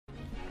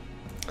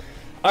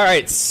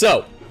Alright,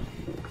 so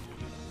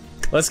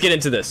let's get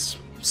into this.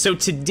 So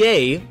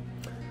today,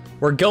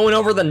 we're going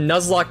over the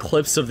Nuzlocke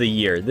clips of the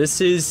year.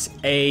 This is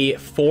a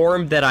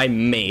forum that I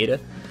made.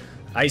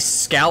 I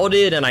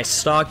scouted and I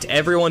stalked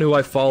everyone who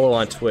I follow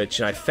on Twitch,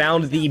 and I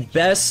found the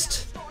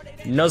best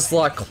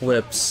Nuzlocke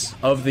clips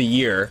of the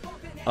year.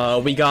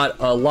 We got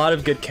a lot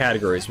of good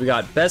categories. We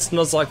got best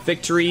Nuzlocke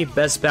victory,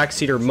 best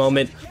Backseater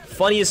moment,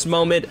 funniest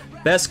moment,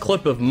 best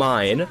clip of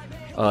mine,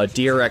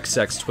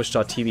 Drxx,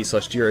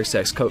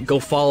 twitch.tv/Drxx, go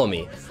follow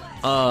me.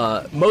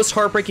 Most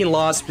heartbreaking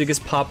loss,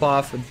 biggest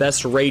pop-off,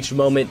 best rage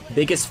moment,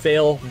 biggest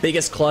fail,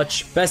 biggest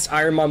clutch, best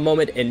Ironmon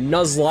moment, and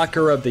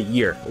Nuzlocker of the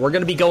year. We're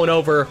gonna be going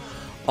over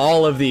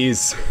all of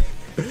these.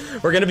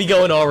 We're gonna be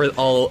going over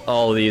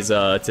all of these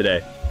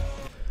today.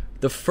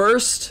 The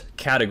first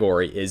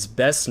category is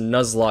best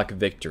Nuzlocke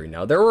victory.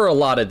 Now there were a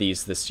lot of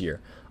these this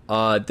year.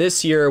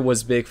 This year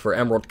was big for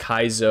Emerald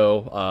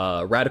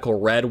Kaizo. Radical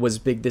Red was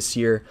big this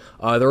year.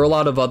 There were a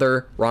lot of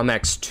other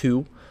Romax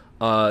 2.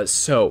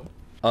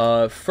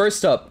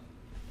 First up,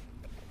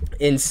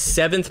 in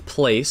 7th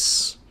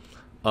place,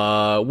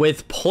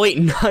 with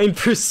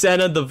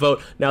 0.9% of the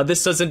vote. Now,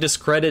 this doesn't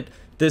discredit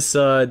this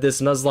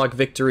Nuzlocke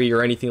victory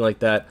or anything like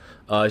that.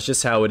 It's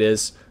just how it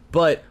is.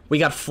 But we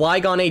got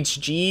Flygon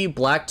HG,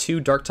 Black 2,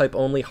 Dark type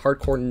only,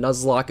 Hardcore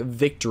Nuzlocke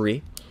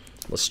victory.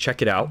 Let's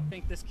check it out. I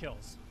think this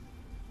kills.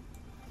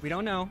 We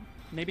don't know.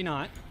 Maybe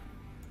not.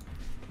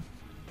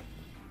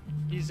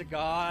 He's a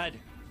god.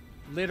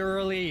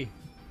 Literally.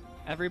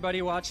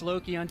 Everybody watch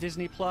Loki on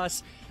Disney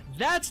Plus.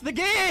 That's the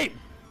game!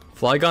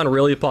 Flygon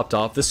really popped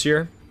off this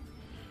year.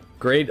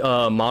 Great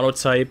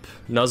monotype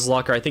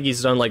Nuzlocker. I think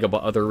he's done like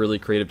other really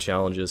creative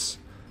challenges.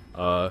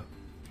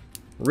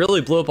 Really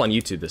blew up on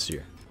YouTube this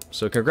year.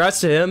 So congrats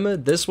to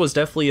him. This was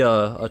definitely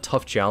a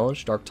tough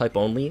challenge. Dark type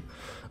only.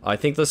 I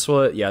think this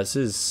was, yeah, this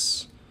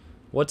is,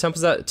 what temp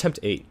was that? Attempt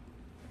 8.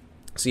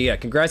 So yeah,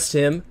 congrats to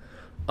him.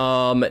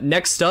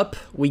 Next up,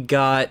 we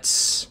got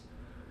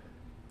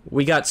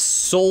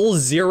Soul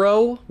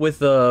Zero with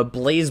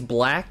Blaze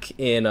Black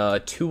in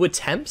 2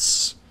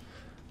 attempts.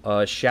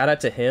 Shout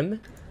out to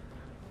him.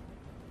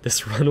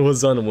 This run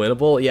was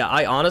unwinnable. Yeah,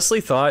 I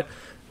honestly thought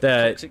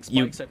that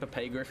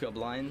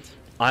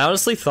I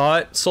honestly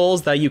thought,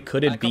 Souls, that you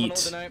couldn't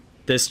beat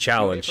this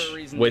challenge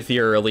with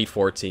your Elite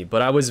Four team,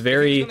 but I was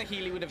very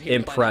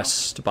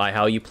impressed by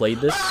how you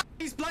played this.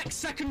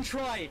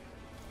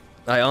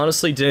 I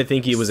honestly didn't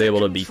think he was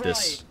able to beat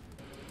this.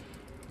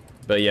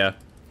 But yeah.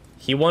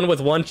 He won with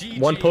one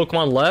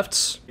Pokemon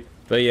left,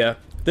 but yeah,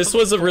 this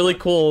was a really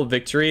cool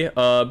victory.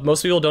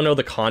 Most people don't know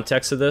the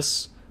context of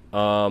this.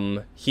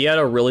 He had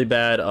a really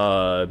bad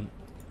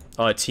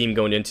team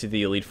going into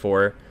the Elite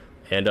Four,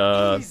 and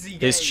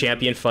his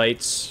champion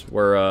fights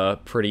were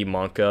pretty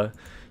monka.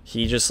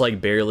 He just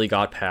like barely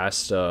got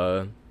past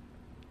the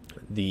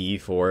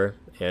E4,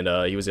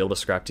 and he was able to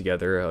scrap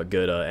together a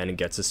good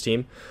Dekzeh's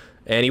team,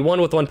 and he won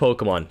with 1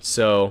 Pokemon.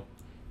 So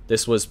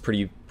this was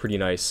pretty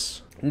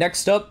nice.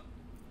 Next up,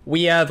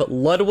 we have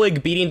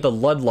Ludwig beating the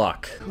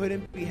Ludlock.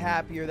 Couldn't be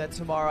happier that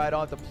tomorrow I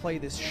don't have to play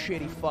this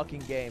shitty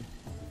fucking game.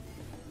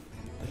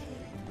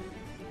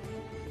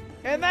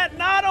 And that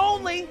not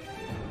only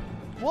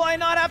will I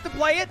not have to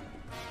play it,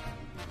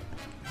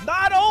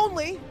 not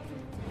only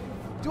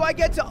do I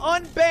get to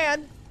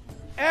unban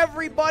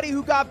everybody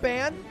who got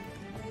banned.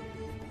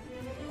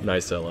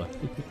 Nice, Ella.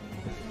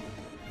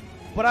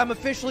 But I'm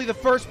officially the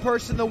first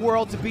person in the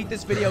world to beat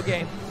this video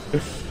game.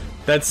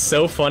 That's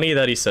so funny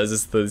that he says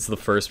it's the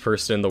first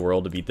person in the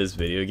world to beat this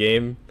video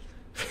game.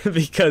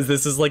 Because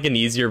this is like an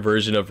easier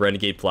version of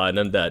Renegade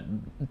Platinum that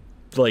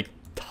like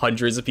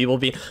hundreds of people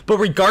beat. But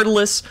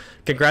regardless,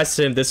 congrats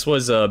to him. This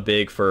was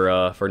big for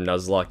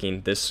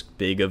Nuzlocking this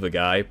big of a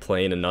guy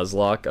playing a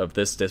Nuzlocke of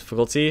this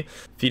difficulty.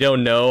 If you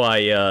don't know,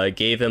 I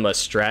gave him a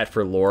strat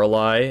for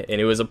Lorelei,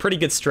 and it was a pretty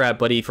good strat,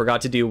 but he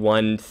forgot to do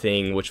one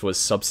thing, which was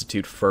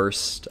substitute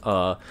first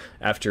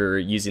after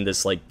using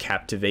this like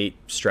captivate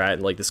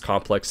strat, like this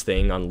complex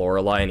thing on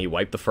Lorelei, and he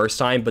wiped the first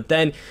time, but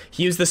then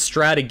he used the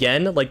strat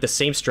again, like the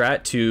same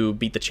strat, to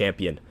beat the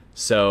champion.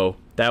 So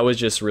that was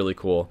just really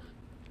cool.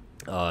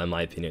 In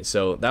my opinion.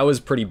 So that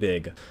was pretty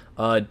big.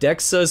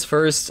 Dekzeh's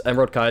first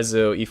Emerald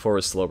Kaizo E4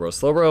 was Slowbro.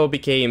 Slowbro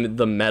became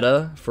the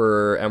meta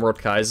for Emerald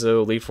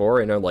Kaizo Elite Four,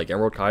 and like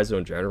Emerald Kaizo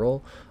in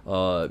general.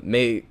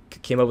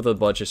 Came up with a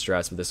bunch of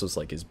strats, but this was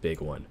like his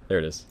big one. There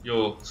it is.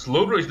 Yo,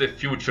 Slowbro is the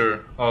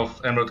future of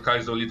Emerald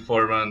Kaizo Elite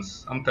Four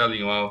runs. I'm telling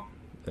you all.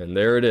 And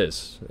there it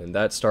is. And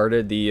that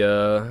started the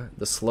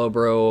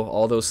Slowbro,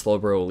 all those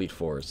Slowbro Elite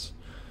Fours.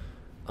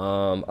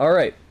 All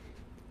right.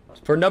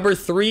 For number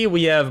 3,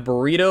 we have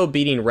Buhrito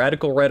beating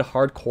Radical Red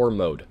Hardcore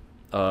mode.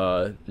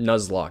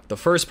 Nuzlocke. The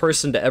first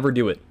person to ever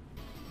do it.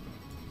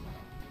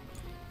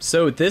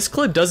 So this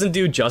clip doesn't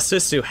do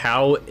justice to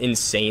how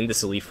insane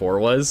this Elite Four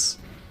was.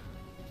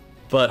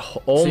 But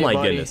oh my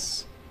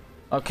goodness.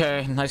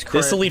 Okay, nice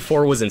crit. This Elite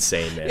Four was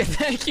insane, man.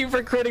 Thank you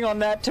for critting on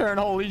that turn,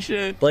 holy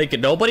shit. Like,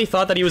 nobody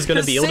thought that he was going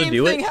to be able to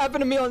do it. The same thing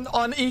happened to me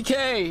on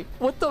EK.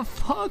 What the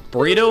fuck?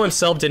 Buhrito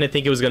himself didn't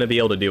think he was going to be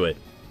able to do it.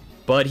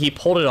 But he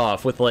pulled it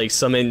off with like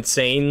some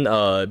insane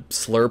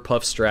slur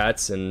puff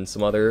strats and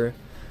some other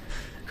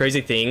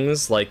crazy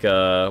things. Like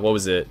what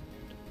was it?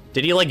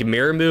 Did he like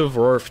mirror move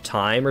Roar of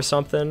Time or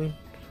something?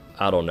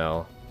 I don't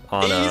know.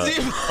 On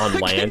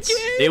Lance,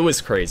 it was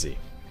crazy.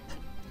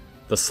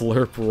 The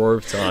slurp Roar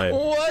of Time.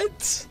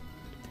 What?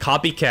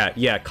 Copycat,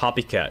 yeah,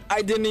 copycat.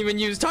 I didn't even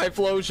use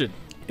Typhlosion.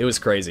 It was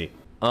crazy.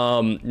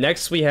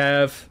 Next we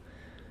have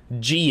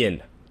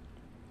Gian.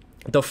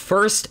 The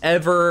first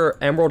ever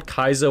Emerald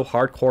Kaizo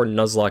hardcore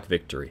Nuzlocke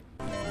victory.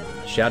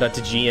 Shout out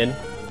to Gian,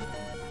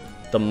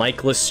 the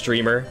mic-less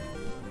streamer.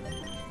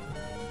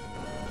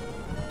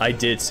 I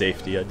did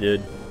safety, I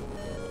did.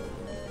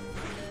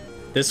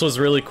 This was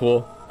really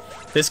cool.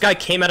 This guy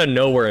came out of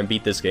nowhere and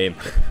beat this game.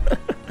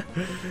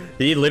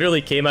 He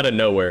literally came out of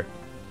nowhere.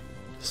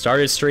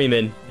 Started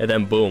streaming, and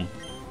then boom.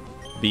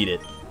 Beat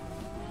it.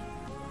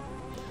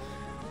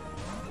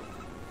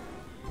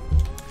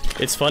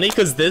 It's funny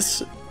because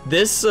this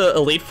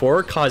Elite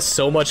Four caused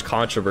so much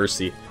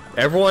controversy.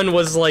 Everyone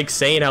was like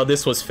saying how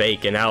this was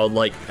fake and how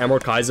like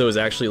Emerald Kaizo is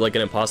actually like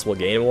an impossible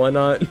game and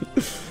whatnot.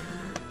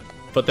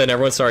 But then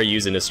everyone started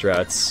using his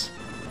strats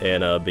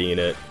and being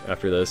it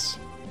after this.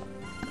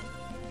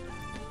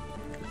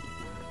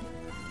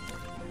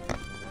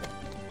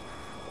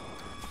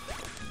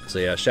 So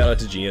yeah, shout out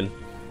to Gian.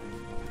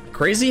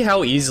 Crazy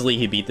how easily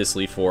he beat this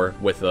Elite Four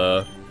with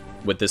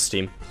this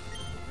team.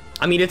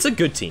 I mean, it's a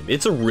good team.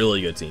 It's a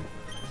really good team.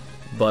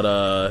 But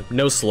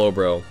no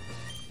Slowbro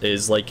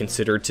is like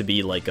considered to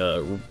be like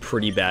a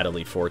pretty bad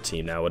Elite Four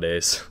team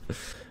nowadays.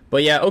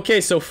 But yeah, okay,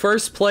 so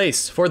first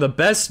place for the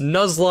best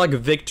Nuzlocke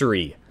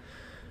victory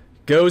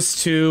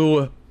goes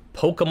to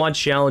Pokemon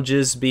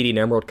Challenges beating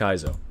Emerald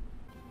Kaizo.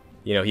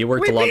 You know, he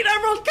worked a lot. We beat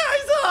Emerald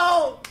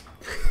Kaizo!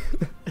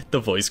 The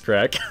voice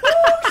crack.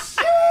 Oh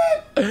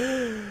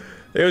shit!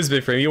 It was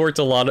big for him. He worked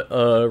a lot,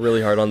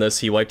 really hard on this.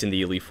 He wiped in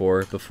the Elite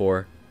Four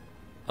before.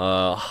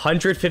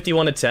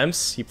 151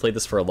 attempts. He played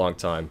this for a long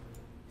time.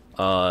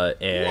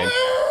 And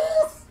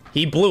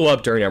he blew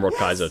up during Emerald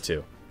Kaizo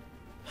too.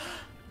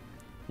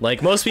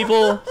 Like most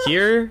people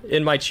here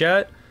in my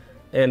chat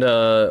and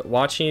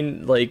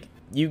watching, like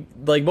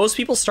most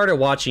people started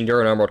watching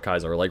during Emerald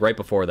Kaizo, or like right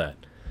before that.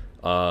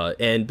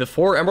 And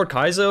before Emerald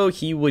Kaizo,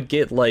 he would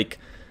get like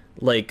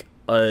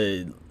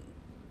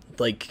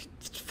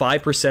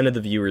 5% of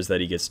the viewers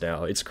that he gets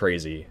now. It's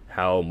crazy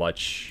how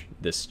much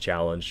this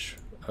challenge,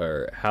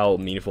 or how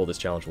meaningful this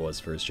challenge was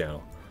for his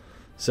channel.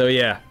 So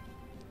yeah.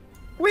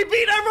 We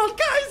beat Emerald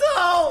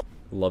Kaizo!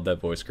 Love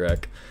that voice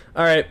crack.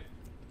 Alright.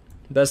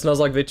 Best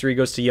Nuzlocke victory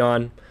goes to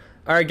Jan.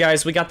 Alright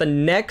guys, we got the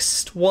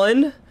next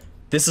one.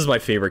 This is my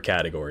favorite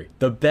category.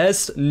 The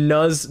best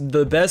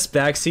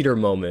Backseater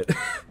moment.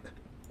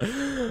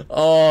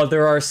 Oh,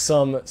 there are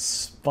some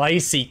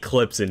spicy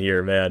clips in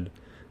here, man.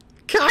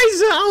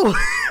 Kaizo!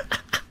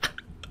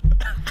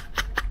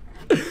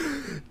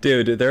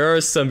 Dude, there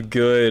are some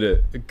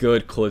good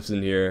clips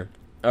in here.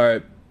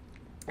 Alright.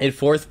 In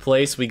fourth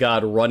place, we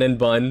got Run and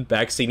Bun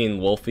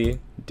backseating Wolfey,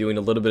 doing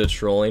a little bit of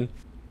trolling.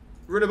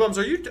 Run and Bums,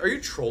 are you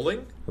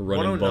trolling?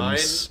 Run and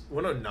Bums.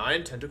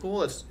 109 tentacle?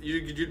 That's you're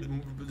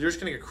just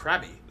gonna get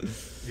crabby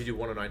if you do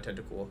 109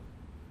 tentacle.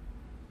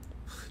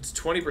 It's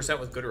 20%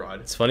 with good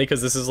rod. It's funny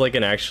because this is like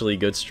an actually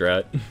good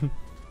strat.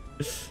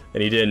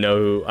 And he didn't know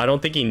who, I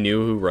don't think he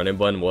knew who Run and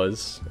Bun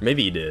was.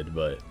 Maybe he did,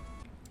 but.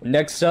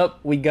 Next up,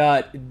 we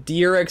got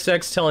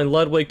Drxx telling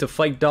Ludwig to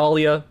fight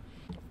Dahlia.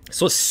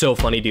 This was so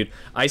funny, dude.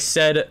 I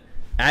said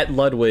at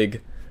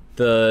Ludwig,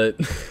 the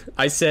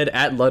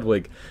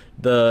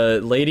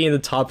lady in the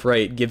top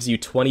right gives you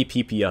 20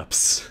 PP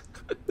ups.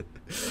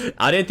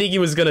 I didn't think he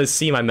was gonna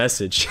see my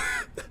message.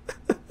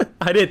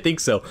 I didn't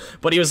think so.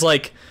 But he was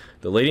like,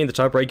 the lady in the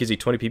top right gives you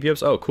 20 PP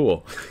ups? Oh,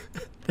 cool.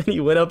 Then he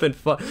went up and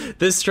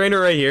this trainer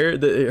right here,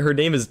 her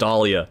name is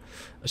Dahlia.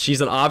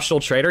 She's an optional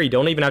trainer. You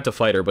don't even have to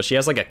fight her, but she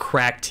has like a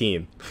crack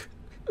team.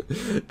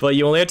 But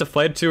you only have to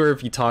fight to her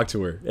if you talk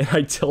to her. And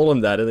I told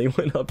him that, and they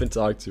went up and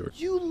talked to her.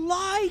 You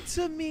lied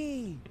to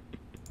me!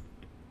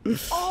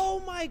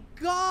 Oh my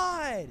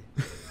god!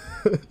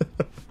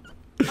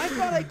 I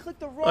thought I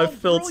clicked the wrong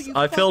girl. You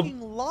fucking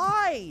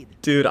lied!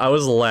 Dude, I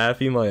was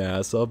laughing my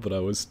ass off, but I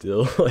was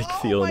still like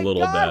feeling a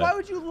little bad. Why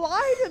would you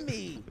lie to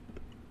me?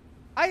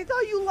 I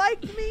thought you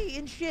liked me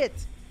and shit.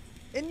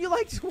 And you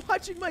liked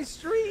watching my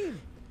stream.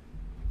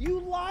 You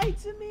lied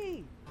to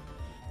me.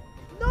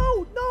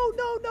 No.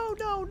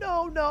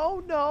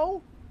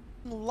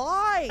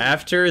 Lie.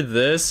 After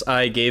this,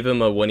 I gave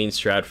him a winning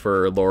strat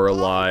for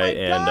Lorelei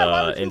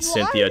and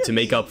Cynthia to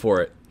make up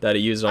for it that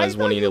he used on his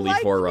winning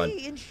Elite Four run.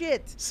 And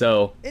shit.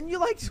 So. And you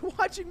liked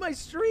watching my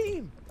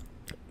stream.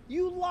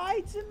 You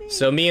lied to me.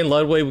 So me and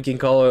Ludwig, we can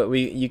call it.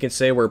 You can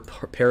say we're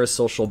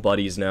parasocial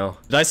buddies now.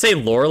 Did I say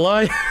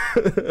Lorelei?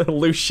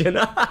 Lucian.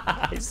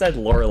 I said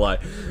Lorelei.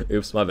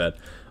 Oops, my bad.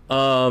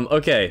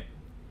 Okay.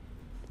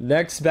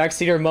 Next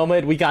Backseater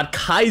moment, we got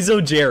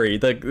Kaizo Jerry.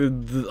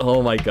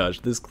 Oh my gosh,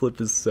 this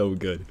clip is so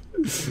good.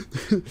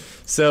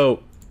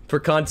 So, for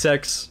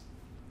context,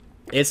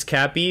 it's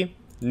Cappy,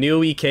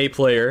 new EK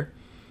player.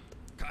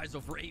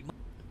 Kaizo for 8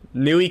 months.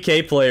 New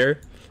EK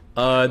player.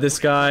 This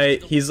guy,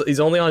 he's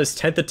only on his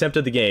 10th attempt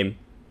of the game.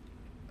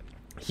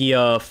 He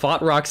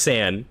fought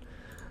Roxanne,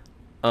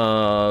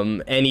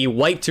 and he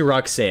wiped to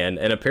Roxanne,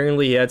 and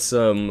apparently he had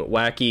some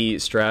wacky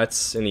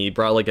strats, and he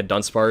brought like a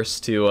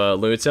Dunsparce to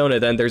Lunatone,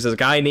 and then there's this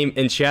guy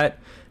in chat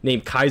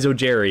named Kaizo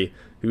Jerry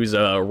who's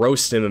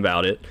roasting him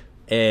about it,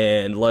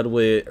 and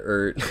Ludwig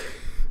or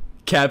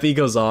Cappy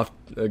goes off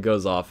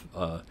about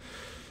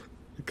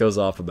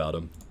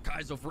him.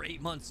 Kaizo for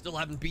 8 months, still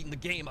haven't beaten the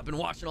game. I've been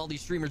watching all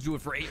these streamers do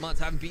it for 8 months,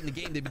 haven't beaten the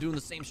game. They've been doing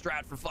the same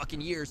strat for fucking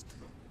years.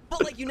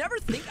 But like, you never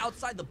think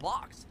outside the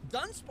box.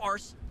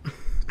 Dunsparce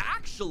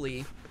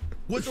actually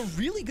was a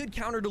really good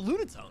counter to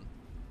Lunatone.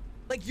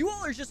 Like, you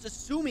all are just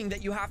assuming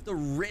that you have to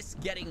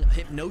risk getting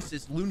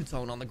Hypnosis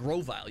Lunatone on the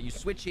Grovyle. You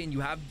switch in,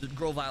 you have the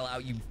Grovyle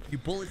out, you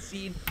Bullet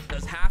Seed,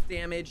 does half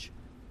damage,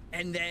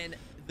 and then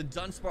the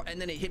Dunsparce, and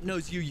then it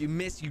Hypnos you, you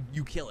miss,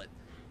 you kill it.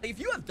 Like, if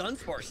you have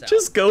Dunsparce out,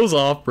 Just goes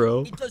off,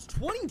 bro. it does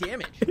 20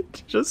 damage.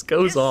 It just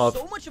goes off.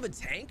 So much of a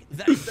tank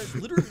that it does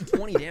literally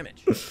 20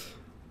 damage.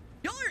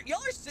 Y'all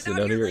are sitting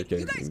out here like,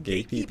 you guys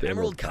gatekeep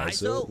Emerald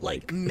Kaizo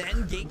like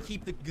men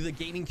gatekeep the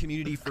gaming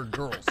community for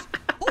girls.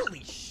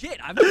 Holy shit,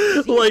 I've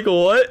never seen Like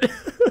what?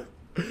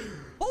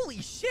 Holy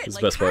shit, That's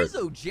like the best part.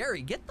 Kaizo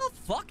Jerry, get the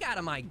fuck out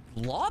of my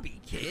lobby,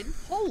 kid.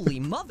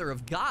 Holy mother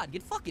of God,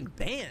 get fucking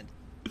banned.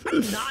 I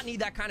do not need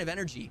that kind of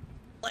energy.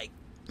 Like,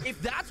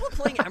 if that's what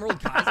playing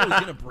Emerald Kaizo is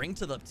gonna bring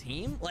to the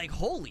team, like,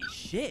 holy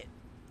shit.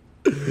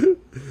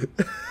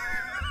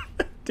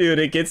 Dude,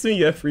 it gets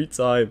me every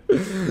time.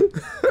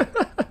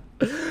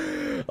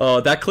 Oh,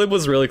 that clip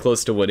was really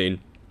close to winning.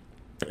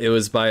 It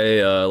was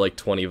by like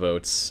 20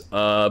 votes.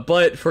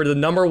 But for the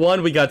number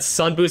one, we got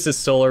Sun Boosted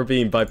Solar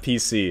Beam by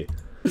PC.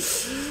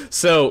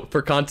 So,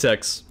 for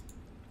context,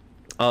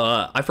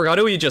 I forgot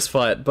who he just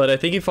fought, but I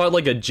think he fought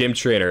like a gym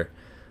trainer.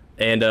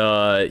 And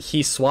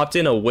he swapped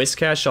in a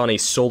Whiscash on a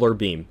Solar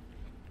Beam.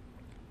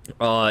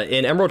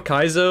 In Emerald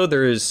Kaizo,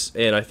 there's,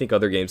 and I think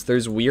other games,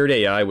 there's weird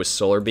AI with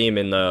Solar Beam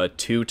in the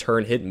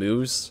 2-turn hit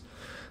moves.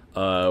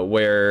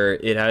 Where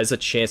it has a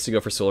chance to go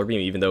for Solar Beam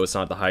even though it's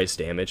not the highest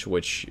damage,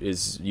 which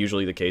is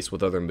usually the case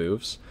with other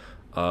moves.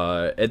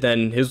 And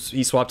then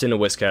he swapped in a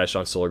Whiscash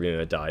on Solar Beam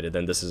and it died, and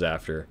then this is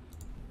after.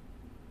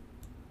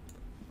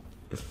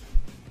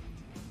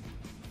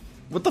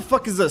 What the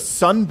fuck is a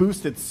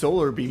sun-boosted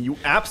solar beam, you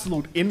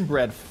absolute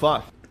inbred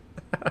fuck?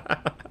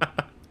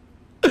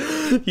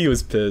 He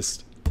was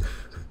pissed.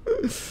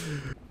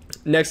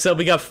 Next up,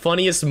 we got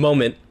Funniest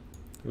Moment.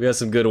 We got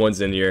some good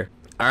ones in here.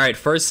 Alright,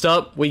 first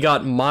up, we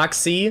got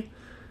Moxi,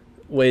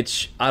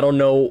 which I don't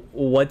know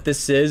what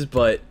this is,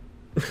 but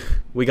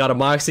we got a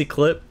Moxi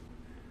clip.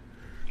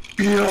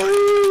 There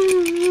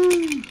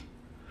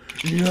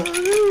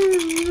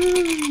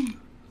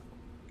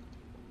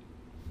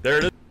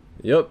it is.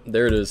 Yep,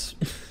 there it is.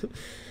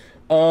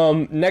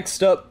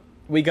 Next up,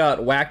 we got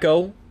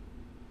Wacko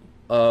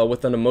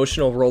with an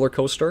emotional roller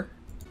coaster.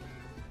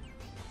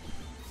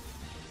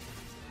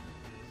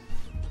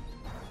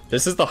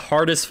 This is the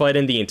hardest fight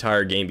in the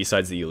entire game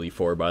besides the Elite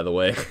Four, by the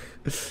way.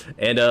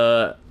 And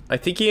I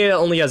think he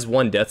only has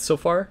 1 death so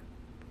far.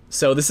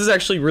 So this is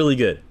actually really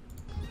good.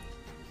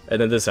 And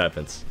then this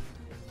happens.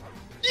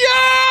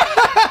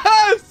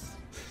 Yes!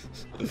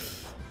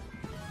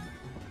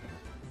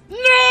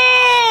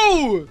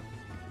 No!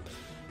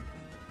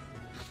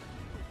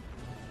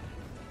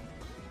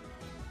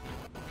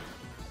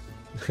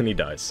 And he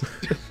dies.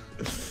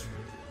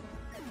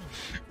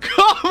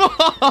 Come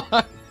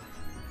on!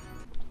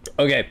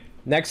 Okay,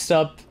 next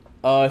up,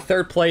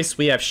 third place,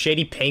 we have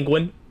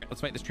Shadypenguinn.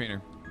 Let's fight this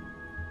trainer.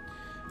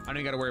 I don't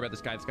even gotta worry about this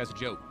guy. This guy's a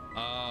joke.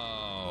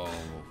 Oh.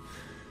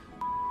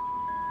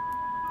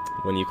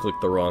 When you click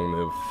the wrong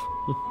move.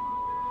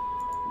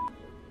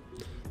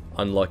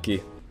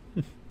 Unlucky.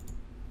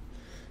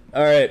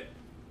 Alright.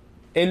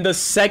 In the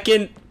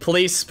second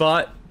place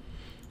spot,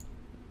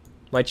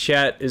 my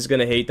chat is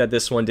gonna hate that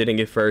this one didn't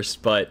get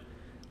first, but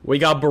we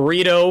got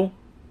Buhrito,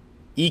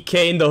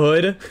 EK in the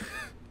hood.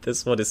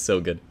 This one is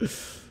so good.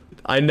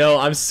 I know,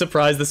 I'm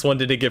surprised this one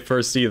didn't get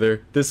first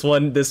either. This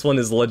one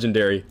is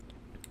legendary.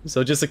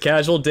 So just a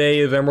casual day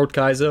of Emerald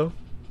Kaizo.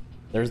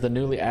 There's the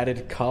newly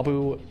added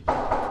Kabu.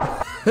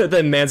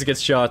 Then Mans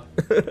gets shot.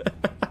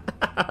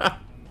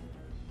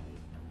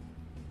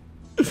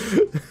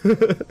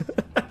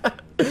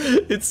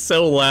 It's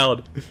so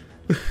loud.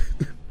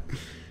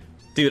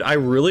 Dude, I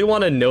really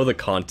want to know the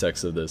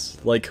context of this.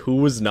 Like, who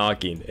was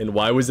knocking and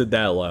why was it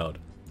that loud?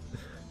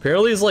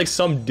 Apparently it's like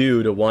some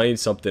dude wanting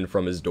something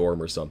from his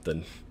dorm or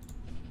something.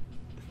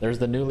 There's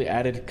the newly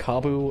added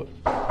Kabu.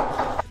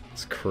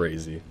 It's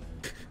crazy.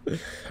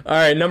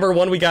 Alright, number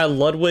one, we got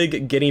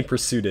Ludwig getting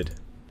pursued.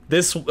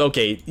 This,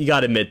 okay, you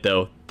gotta admit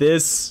though,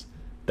 that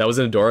was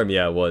in a dorm?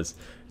 Yeah, it was.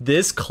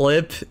 This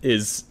clip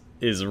is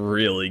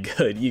really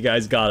good. You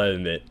guys gotta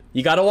admit.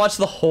 You gotta watch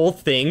the whole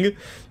thing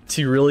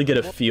to really get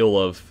a feel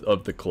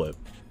of the clip.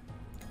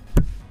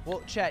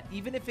 Well, chat,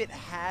 even if it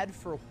had,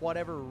 for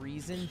whatever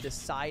reason,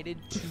 decided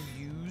to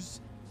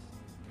use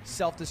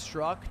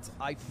self-destruct,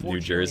 I fortunately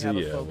Jersey, have a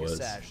yeah, it focus was.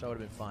 sash, so that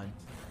would have been fine.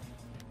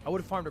 I would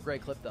have farmed a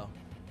great clip, though.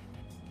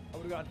 I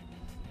would have gone,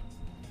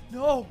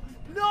 no,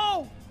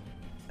 no!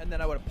 And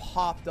then I would have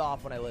popped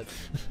off when I lived.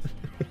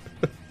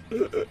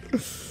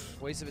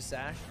 Waste of a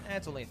sash?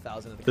 It's only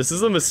 1,000. This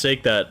is a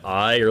mistake that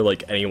I or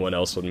like anyone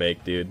else would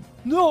make, dude.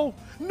 No!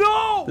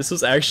 No! This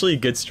was actually a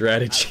good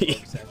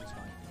strategy.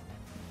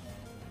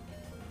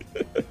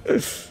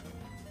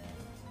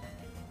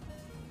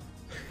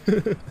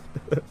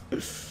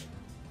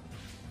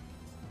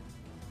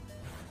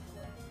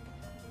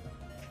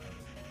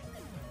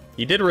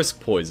 He did risk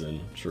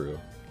poison, true.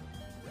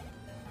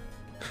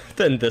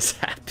 Then this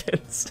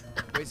happens.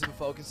 Waste of a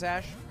focus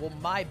sash? Well,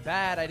 my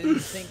bad. I didn't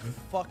think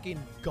fucking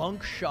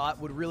gunk shot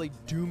would really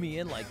do me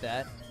in like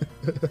that.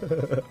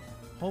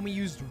 Homie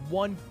used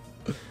one.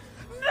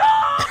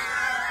 No!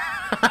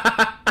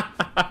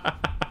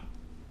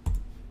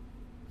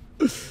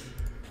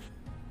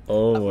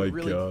 Oh that my would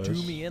really gosh. do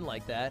me in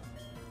like that.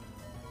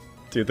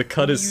 Dude, the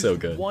cut Homie is so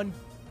used good. One.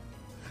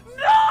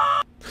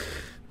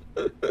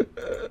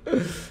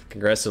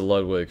 Congrats to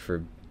Ludwig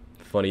for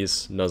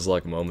funniest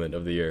Nuzlocke moment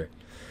of the year.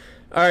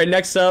 Alright,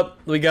 next up,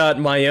 we got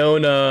my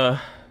own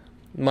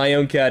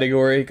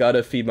category.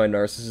 Gotta feed my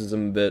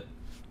narcissism a bit.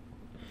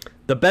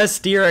 The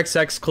best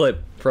Drxx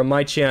clip from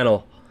my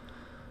channel.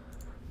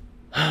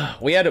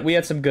 We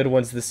had some good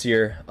ones this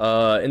year.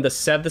 In the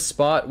 7th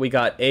spot, we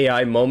got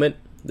AI Moment.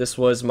 This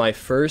was my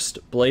first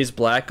Blaze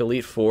Black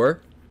Elite 4.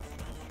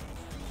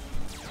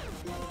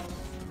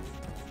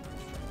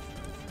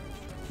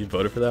 You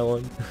voted for that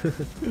one?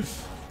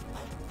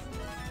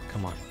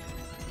 Come on.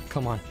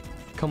 Come on.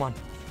 Come on.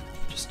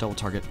 Just double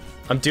target.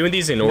 I'm doing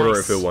these in order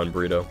Nice. if it won,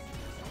 Buhrito.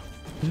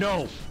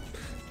 No!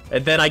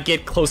 And then I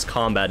get close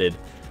combated.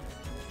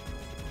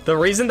 The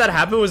reason that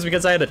happened was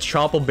because I had a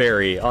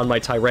Choppleberry on my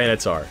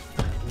Tyranitar.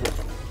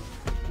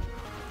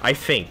 I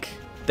think.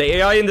 The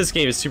AI in this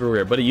game is super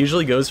weird, but it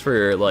usually goes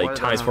for like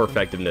times 4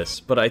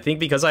 effectiveness. But I think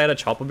because I had a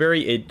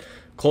Choppleberry, it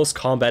close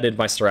combated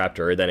my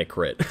Staraptor, and then it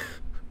crit.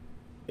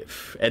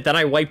 And then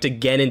I wiped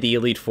again in the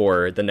Elite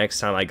 4 the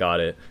next time I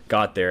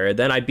got there. And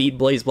then I beat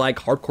Blaze Black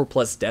Hardcore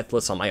plus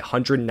Deathless on my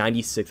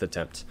 196th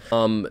attempt.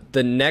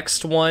 The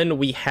next one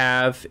we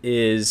have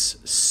is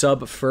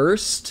Sub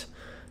First.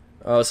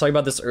 I was talking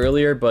about this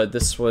earlier, but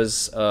this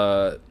was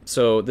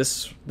so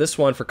this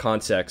one for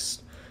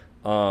context.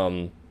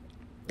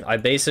 I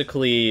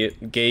basically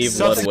gave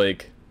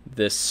Ludwig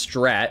this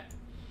strat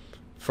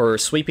for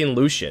sweeping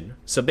Lucian.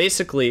 So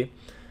basically,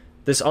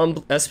 this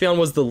Espeon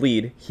was the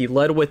lead. He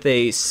led with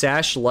a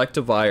Sash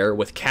Electivire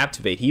with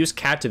Captivate. He used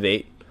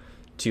Captivate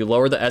to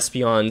lower the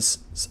Espeon's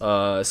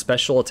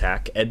special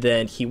attack, and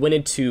then he went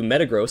into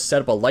Metagross,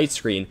 set up a light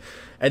screen,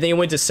 and then he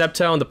went to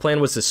Sceptile, and the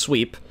plan was to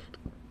sweep.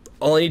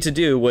 All I need to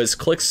do was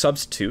click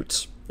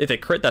Substitute. If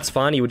it crit, that's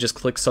fine. He would just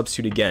click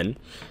Substitute again.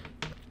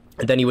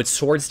 And then he would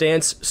Swords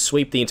Dance,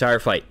 sweep the entire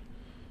fight.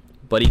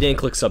 But he didn't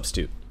click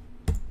Substitute.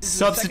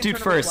 Substitute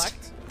first.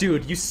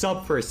 Dude, you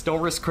sub first.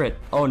 Don't risk crit.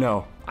 Oh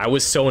no. I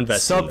was so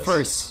invested in Sub this.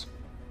 first.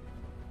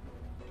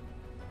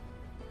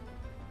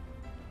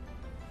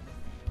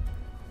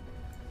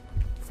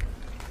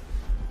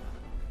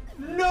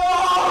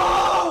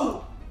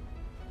 No!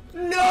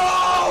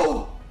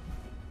 No!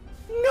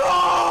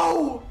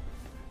 No!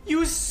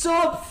 You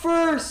sub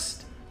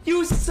first!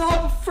 You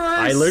sub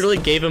first! I literally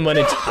gave him an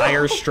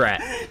entire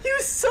strat You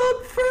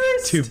sub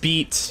first! to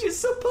beat You're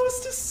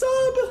supposed to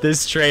sub!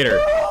 this trader.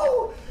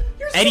 No!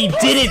 You're And he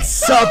supposed didn't to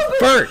sub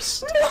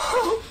first!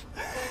 No!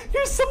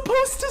 You're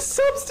supposed to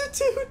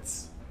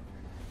substitute!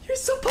 You're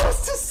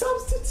supposed to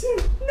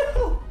substitute!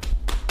 No!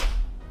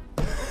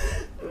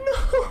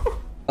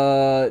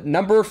 No!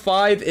 Number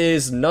 5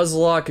 is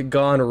Nuzlocke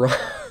gone wrong.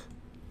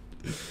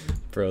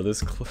 Bro,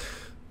 this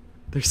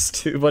there's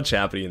too much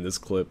happening in this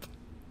clip.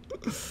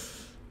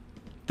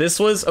 This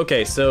was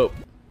okay, so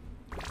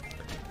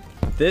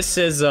this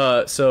is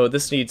so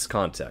this needs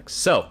context.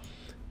 So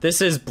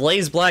this is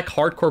Blaze Black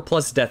Hardcore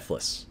plus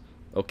Deathless.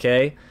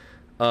 Okay?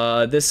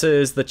 This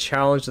is the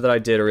challenge that I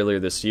did earlier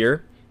this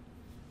year.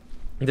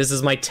 This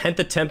is my 10th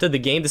attempt at the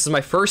game. This is my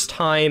first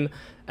time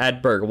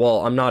at Berg.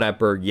 Well, I'm not at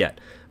Berg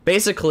yet.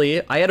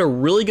 Basically, I had a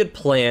really good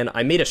plan.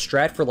 I made a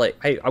strat for like,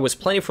 I was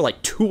planning for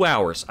like 2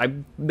 hours. I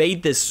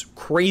made this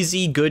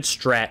crazy good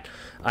strat.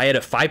 I had a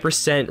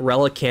 5%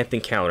 Relicanth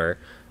encounter.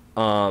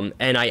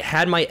 And I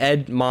had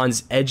my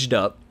Mons edged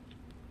up.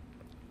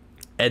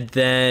 And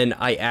then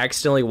I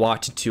accidentally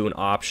walked into an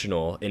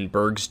optional in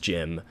Berg's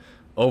gym,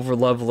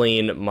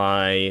 overleveling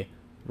my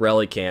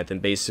Relicanth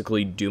and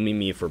basically dooming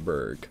me for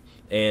Berg.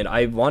 And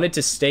I wanted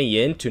to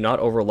stay in to not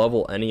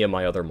overlevel any of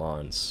my other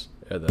Mons.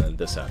 And then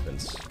this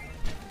happens.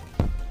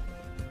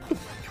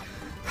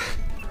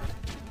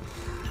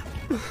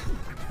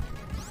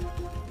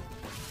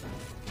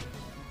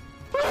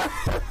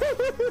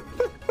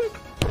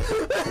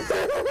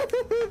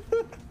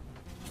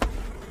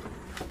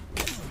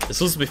 This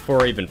was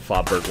before I even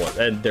fought Berg one,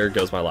 and there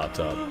goes my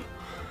laptop.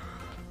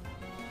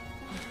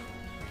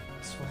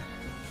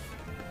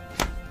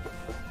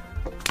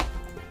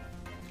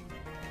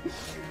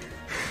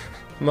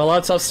 My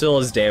laptop still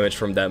has damage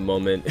from that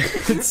moment.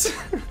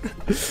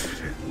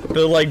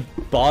 The, like,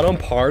 bottom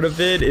part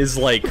of it is,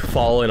 like,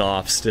 falling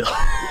off still.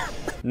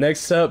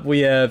 Next up, we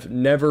have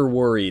Never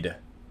Worried.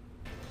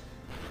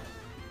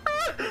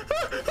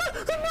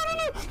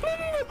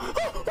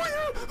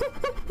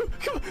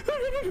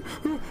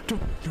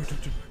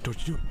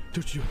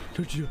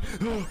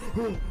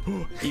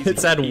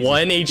 It's at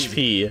 1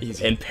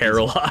 HP and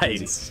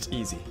paralyzed.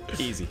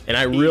 Easy. And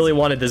I really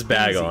wanted this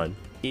bag on.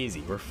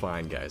 Easy. We're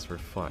fine, guys. We're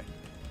fine.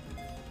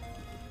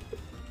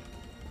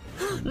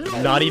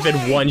 Not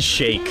even one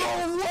shake.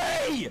 No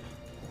way!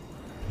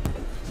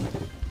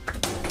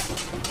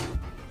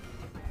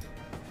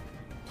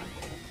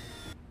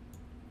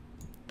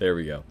 There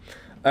we go.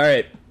 All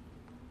right.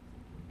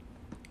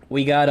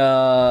 We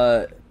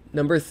got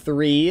number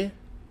 3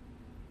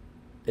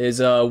 is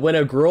when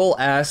a girl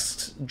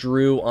asked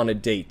Drew on a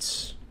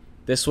date.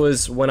 This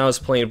was when I was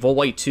playing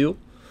Volwhite 2.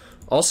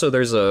 Also,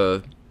 there's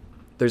a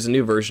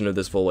new version of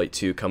this Volwhite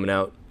 2 coming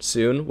out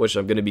soon, which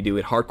I'm going to be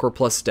doing hardcore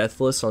plus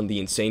deathless on the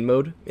insane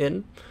mode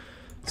in.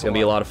 It's going to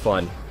be a lot of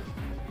fun.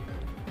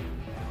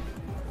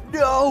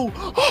 No!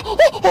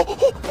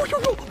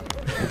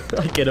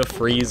 I get a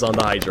freeze on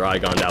the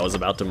Hydreigon that was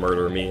about to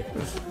murder me.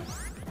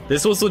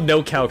 This was with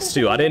no calcs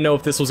too. I didn't know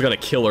if this was going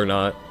to kill or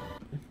not.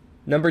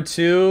 Number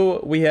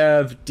 2, we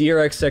have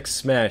Drxx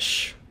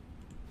Smash.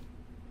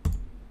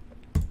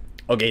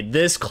 Okay,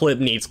 this clip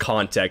needs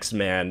context,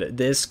 man.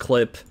 This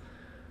clip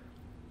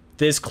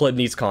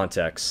needs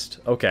context.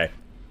 Okay.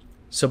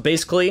 So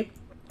basically,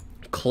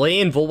 Clay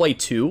in Volwhite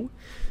 2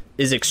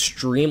 is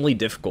extremely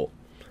difficult.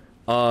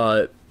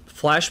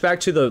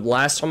 Flashback to the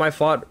last time I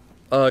fought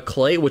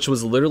Clay, which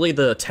was literally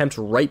the attempt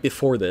right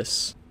before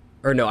this.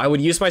 Or no, I would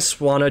use my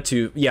Swanna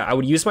to... Yeah, I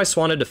would use my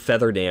Swanna to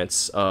Feather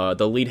Dance,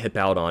 the lead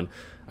Hippowdon.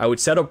 I would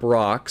set up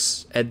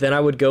rocks, and then I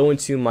would go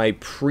into my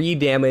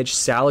pre-damage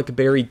Salic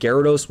Berry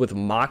Gyarados with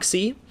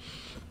Moxi,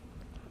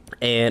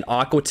 and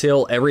Aqua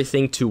Tail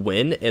everything to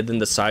win, and then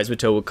the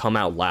Seismitoad would come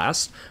out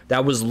last.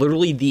 That was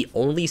literally the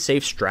only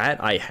safe strat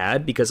I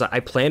had, because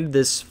I planned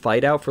this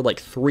fight out for like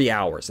 3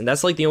 hours, and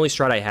that's like the only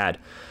strat I had.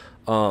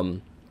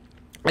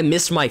 I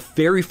missed my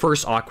very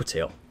first Aqua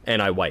Tail,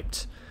 and I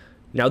wiped.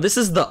 Now this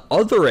is the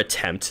other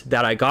attempt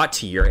that I got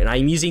to here, and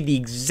I'm using the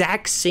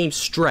exact same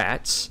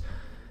strats,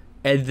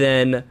 and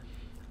then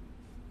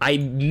I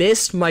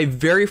missed my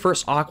very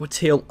first Aqua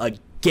Tail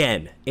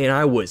again, and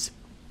I was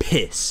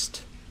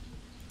pissed.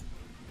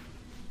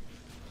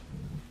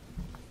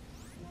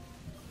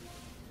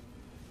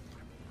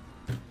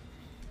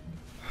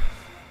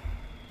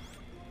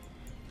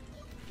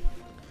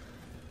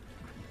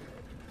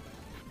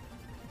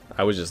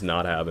 I was just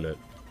not having it.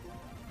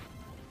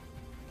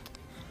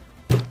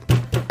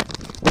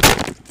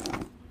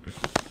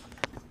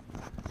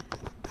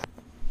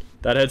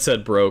 That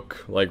headset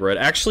broke, like red.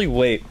 Actually,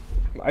 wait.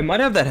 I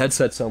might have that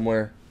headset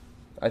somewhere.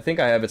 I think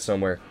I have it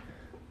somewhere.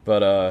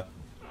 But,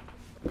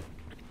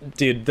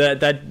 dude,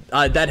 that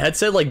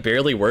headset, like,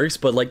 barely works,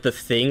 but, like, the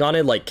thing on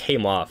it, like,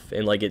 came off.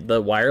 And, like,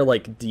 the wire,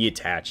 like,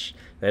 detached.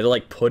 And I had to,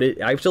 like,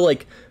 I have to,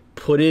 like,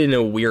 put it in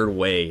a weird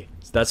way.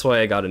 So that's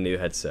why I got a new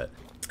headset.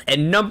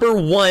 And number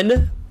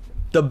 1,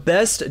 the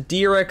best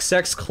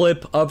Drxx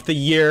clip of the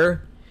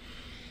year.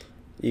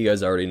 You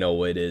guys already know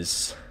what it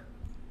is.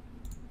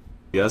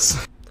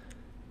 Yes.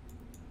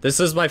 This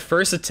is my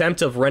first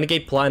attempt of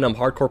Renegade Platinum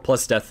Hardcore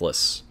plus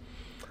Deathless.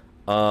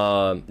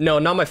 No,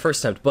 not my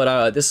first attempt,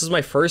 but this is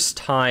my first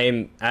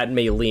time at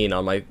Maylene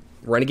on my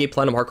Renegade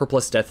Platinum Hardcore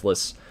plus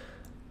Deathless.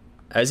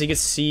 As you can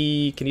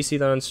see, can you see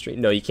that on stream?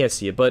 No, you can't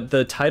see it, but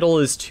the title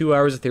is 2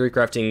 hours of theory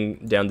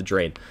crafting down the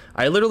drain.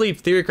 I literally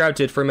theory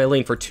crafted for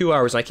Maylene for 2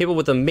 hours, and I came up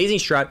with an amazing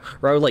strat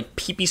where I would like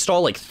PP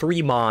stall like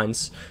 3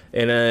 Mons,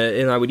 and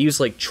I would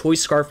use like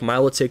Choice Scarf,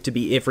 Milotic to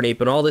be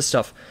Infernape and all this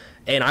stuff,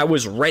 and I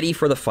was ready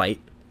for the fight.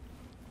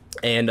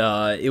 And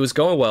it was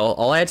going well.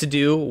 All I had to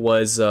do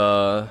was,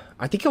 I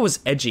think I was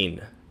edging.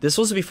 This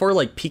was before,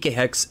 like, PK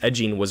Hex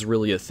edging was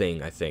really a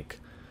thing, I think.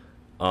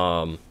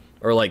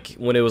 Or, like,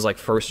 when it was, like,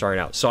 first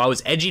starting out. So I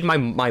was edging my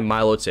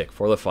Milotic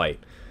for the fight.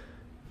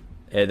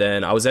 And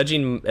then I was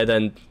edging, and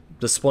then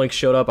the Splink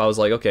showed up. I was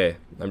like, okay,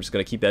 I'm just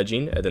gonna keep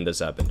edging, and then this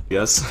happened.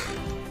 Yes.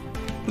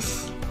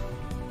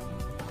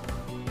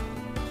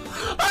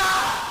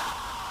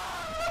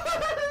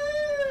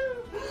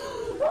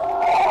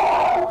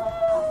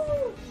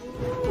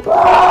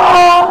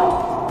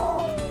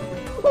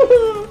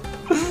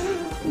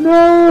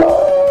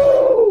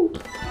 No!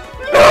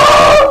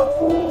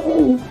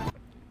 No!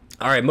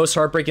 Alright, most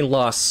heartbreaking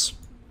loss.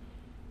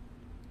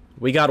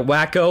 We got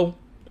Wacko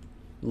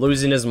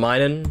losing his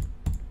Minun.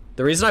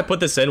 The reason I put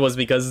this in was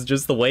because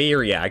just the way he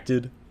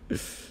reacted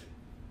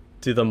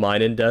to the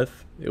Minun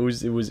death. It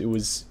was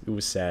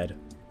sad.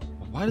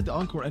 Why did the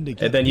encore end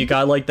again? And then you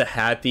got like the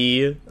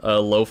happy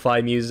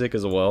lo-fi music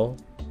as well.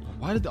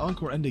 Why did the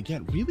encore end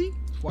again? Really?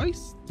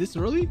 Twice? This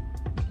early?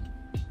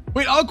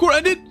 Wait, encore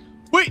ended?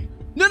 Wait!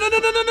 No!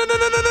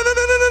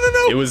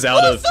 It was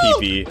out of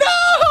PP.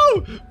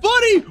 No!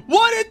 Buddy!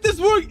 Why did this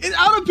work? It's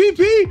out of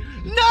PP?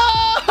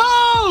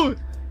 No!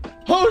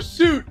 Oh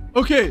shoot!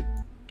 Okay.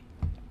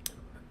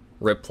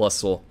 Rip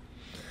Plusle.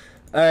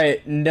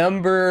 Alright,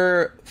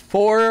 number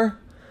 4.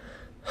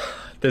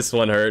 This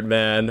one hurt,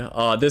 man.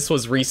 This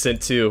was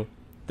recent too.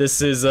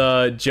 This is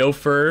Joe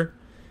Fur,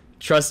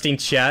 trusting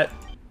chat.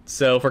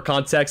 So for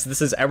context, this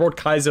is Emerald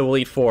Kaizo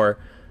Elite 4.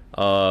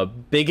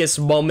 Biggest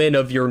moment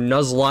of your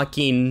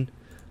Nuzlocking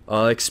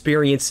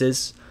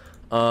experiences.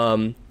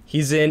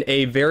 He's in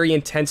a very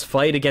intense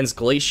fight against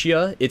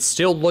Glacia. It's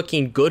still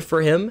looking good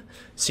for him.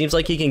 Seems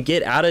like he can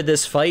get out of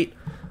this fight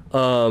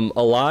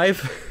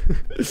alive.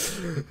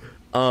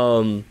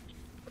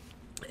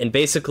 And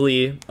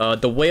basically,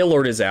 the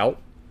Wailord is out.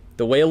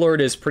 The Wailord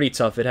is pretty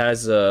tough. It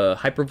has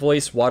Hyper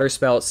Voice, Water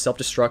Spout,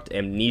 Self-Destruct,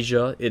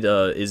 Amnesia. It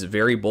is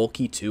very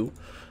bulky too.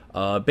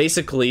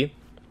 Basically,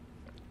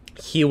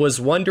 he was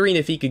wondering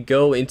if he could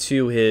go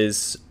into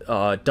his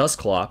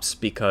Dusclops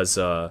because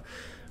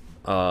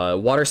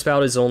Water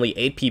Spout is only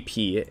 8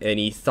 PP, and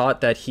he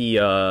thought that he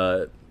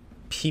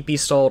PP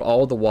stalled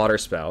all the Water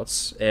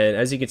Spouts. And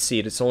as you can see,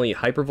 it's only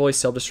Hyper Voice,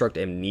 Self-Destruct,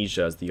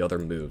 Amnesia as the other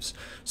moves.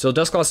 So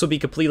Dusclops will be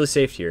completely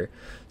safe here.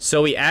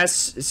 So he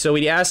asked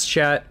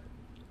chat,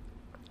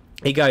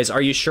 "Hey guys,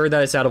 are you sure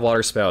that it's out of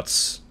Water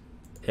Spouts?"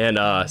 And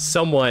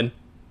someone,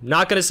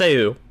 not gonna say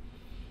who,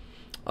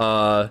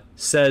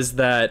 says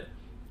that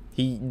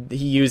he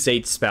used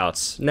 8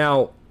 spouts.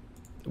 Now,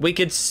 we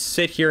could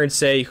sit here and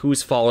say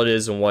whose fault it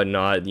is and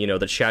whatnot. You know,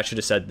 the chat should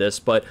have said this,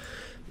 but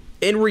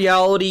in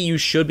reality, you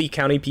should be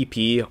counting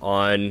PP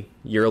on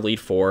your Elite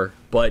 4.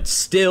 But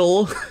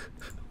still,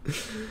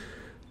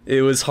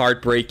 it was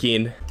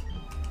heartbreaking.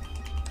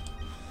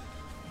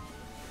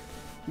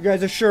 You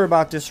guys are sure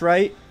about this,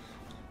 right?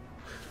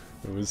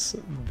 It was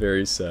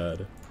very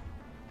sad.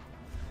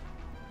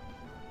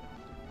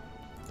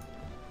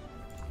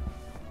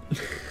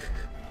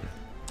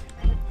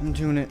 I'm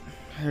doing it.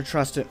 I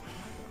trust it.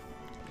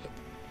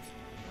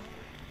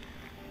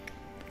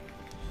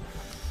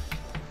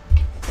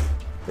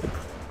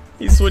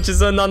 He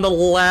switches in on the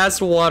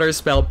last Water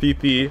Spout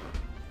PP.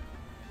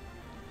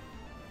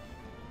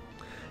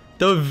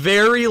 The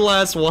very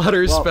last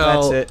Water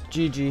Spout. That's it.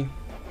 GG.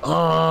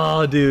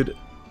 Oh, dude.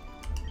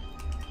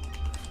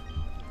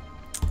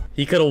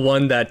 He could have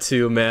won that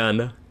too,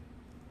 man.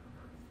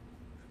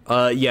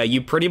 Yeah,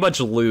 you pretty much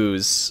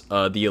lose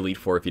the Elite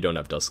 4 if you don't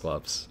have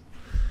Dusclops.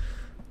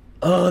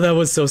 Oh, that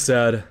was so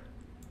sad.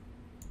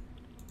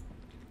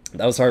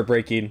 That was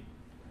heartbreaking.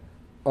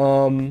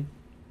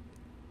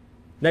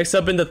 Next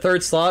up in the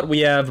 3rd slot, we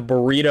have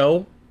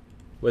Buhrito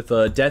with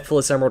a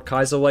Deathless Emerald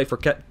Kaizo White. For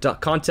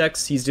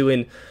context, he's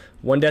doing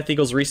 1 death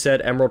equals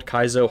reset Emerald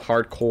Kaizo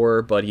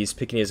hardcore, but he's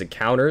picking his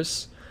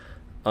encounters.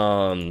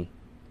 So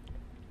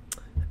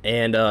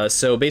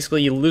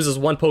basically he loses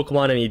 1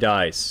 Pokemon and he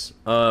dies.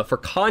 For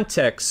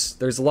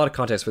context, there's a lot of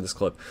context for this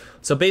clip.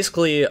 So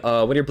basically,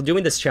 when you're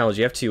doing this challenge,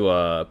 you have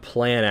to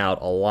plan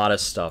out a lot of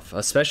stuff,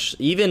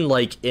 especially even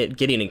like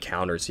getting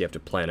encounters. You have to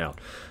plan out.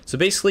 So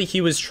basically,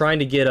 he was trying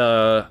to get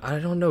I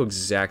don't know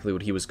exactly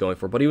what he was going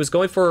for, but he was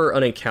going for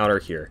an encounter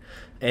here,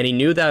 and he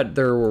knew that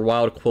there were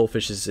wild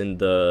quillfishes in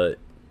the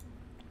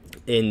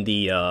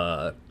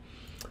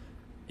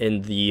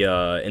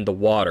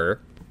water.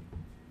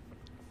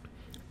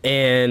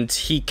 And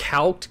he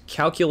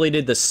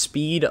calculated the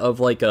speed of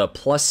like a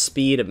plus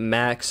speed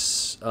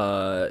max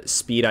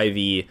speed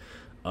IV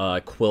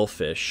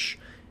quillfish,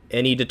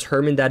 and he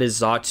determined that his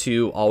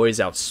Xatu always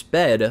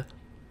outsped.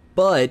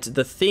 But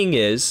the thing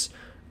is,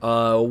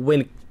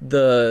 when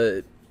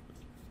the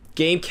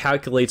game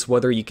calculates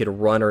whether you could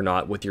run or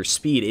not with your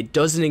speed, it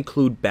doesn't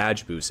include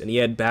badge boost, and he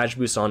had badge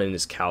boost on in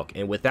his calc,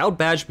 and without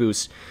badge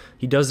boost,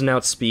 he doesn't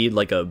outspeed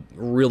like a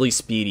really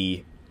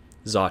speedy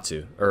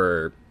Xatu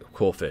or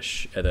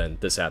Quillfish, and then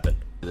this happened.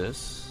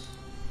 This.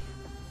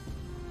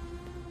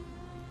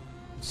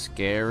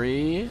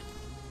 Scary.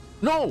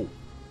 No!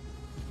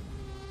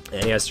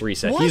 And he has to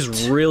reset. What?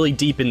 He's really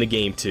deep in the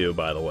game too,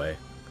 by the way.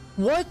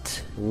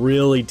 What?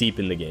 Really deep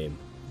in the game.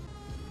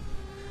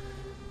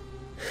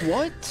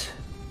 What?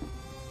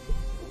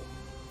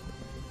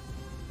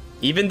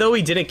 Even though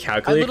he didn't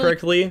calculate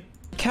correctly.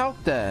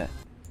 Calc that.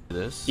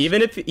 This.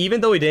 Even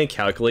though he didn't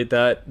calculate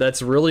that,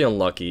 that's really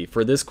unlucky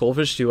for this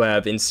Quillfish to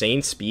have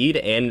insane speed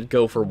and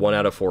go for 1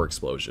 out of 4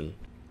 explosion.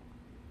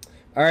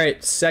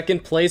 Alright,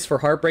 2nd place for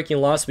heartbreaking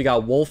loss, we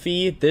got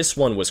Wolfey. This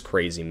one was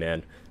crazy,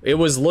 man. It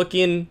was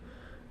looking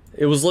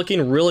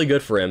really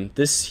good for him.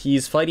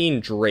 He's fighting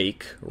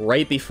Drake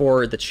right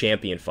before the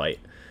champion fight.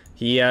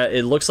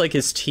 It looks like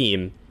his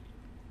team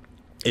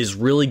is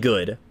really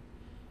good.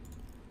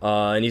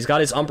 And he's got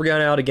his Umbreon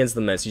out against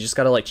the Mets. You just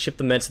gotta like chip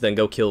the Mets and then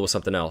go kill with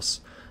something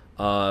else.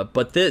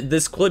 But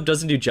this clip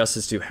doesn't do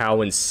justice to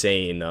how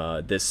insane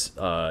this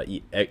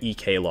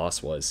EK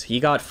loss was. He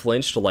got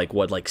flinched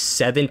like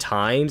 7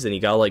 times, and he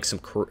got like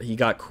he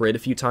got crit a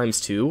few times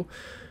too.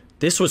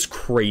 This was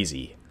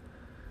crazy.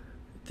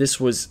 This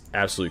was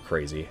absolutely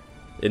crazy,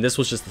 and this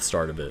was just the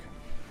start of it.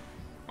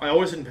 I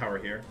always hit power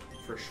here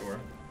for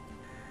sure.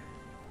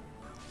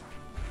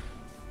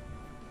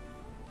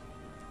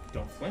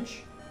 Don't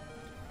flinch.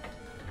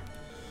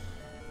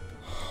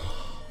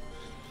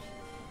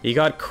 He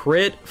got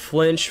crit,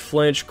 flinch,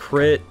 flinch,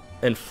 crit,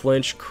 and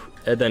flinch,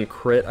 and then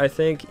crit, I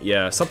think.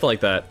 Yeah, something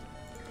like that.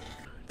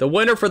 The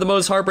winner for the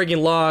most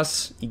heartbreaking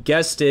loss, you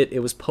guessed it, it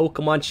was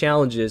Pokemon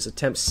Challenges,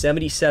 attempt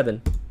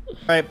 77.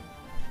 Alright.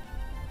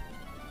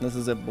 This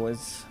is it,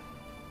 boys.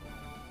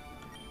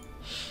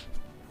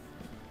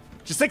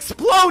 Just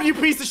explode, you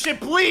piece of shit,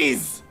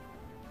 please!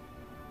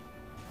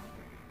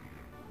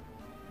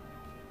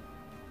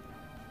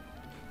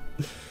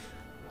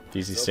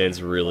 DZ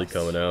Stan's really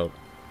coming out.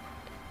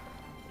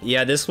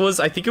 Yeah, this was,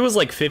 I think it was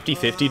like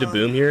 50-50 to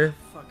Boom here.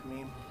 Fuck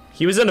me.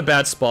 He was in a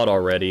bad spot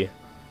already.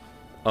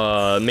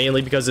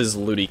 Mainly because his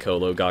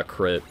Ludicolo got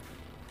crit.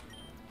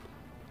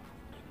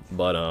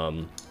 But,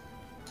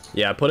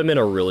 yeah, I put him in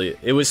a really...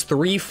 It was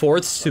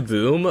 3/4 to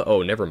Boom.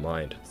 Oh, never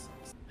mind.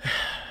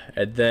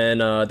 And then,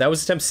 that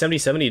was attempt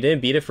 77. He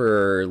didn't beat it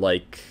for,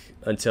 like,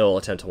 until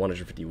attempt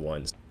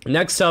 151.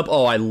 Next up,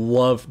 oh, I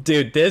love...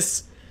 Dude,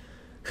 this...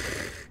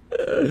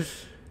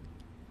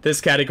 This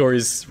category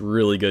is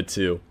really good,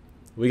 too.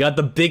 We got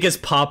the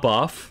biggest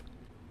pop-off.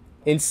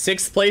 In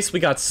 6th place, we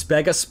got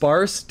Spega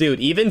Sparse. Dude,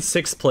 even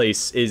 6th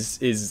place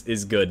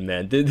is good,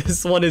 man.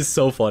 This one is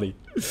so funny.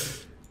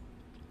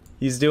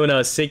 He's doing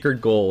a Sacred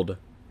Gold. I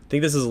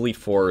think this is Elite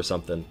 4 or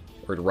something.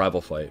 Or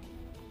Rival Fight.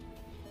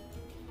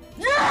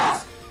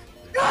 Yes!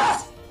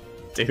 Yes!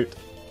 Dude.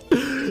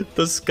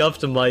 The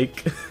scuffed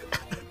mic.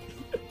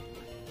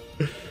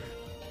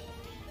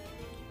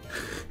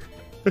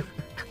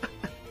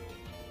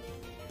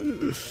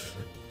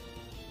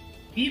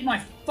 Eat my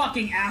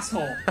fucking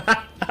asshole.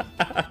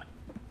 I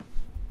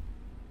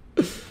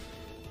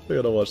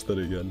gotta watch that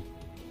again.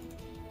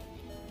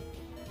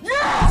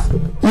 Yes!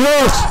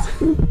 Yes!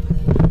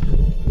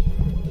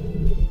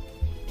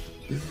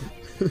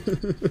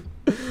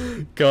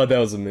 God, that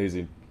was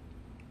amazing.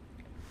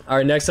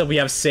 Alright, next up we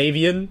have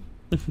Savian.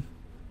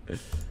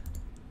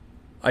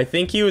 I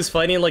think he was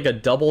fighting like a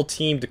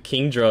double-teamed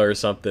Kingdra or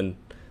something.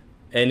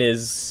 And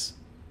his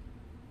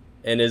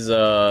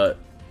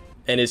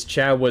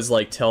chat was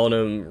like telling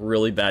him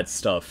really bad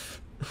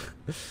stuff.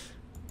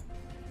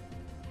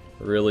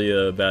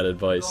 Really bad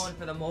advice. Going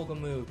for the mogul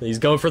move. He's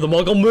going for the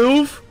mogul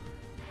move.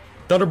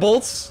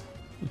 Thunderbolts.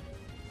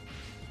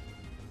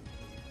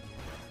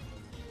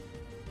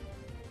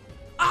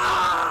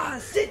 Ah!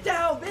 Sit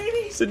down,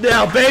 baby! Sit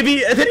down,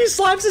 baby! And then he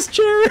slaps his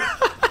chair.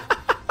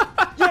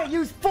 Yeah,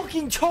 use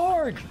fucking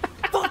charge!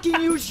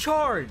 Fucking use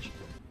charge!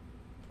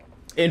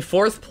 In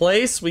 4th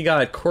place, we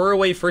got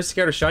Couriway first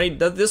encounter shiny.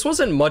 This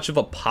wasn't much of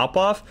a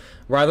pop-off,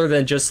 rather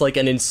than just like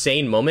an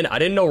insane moment. I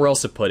didn't know where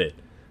else to put it.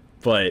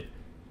 But,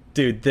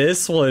 dude,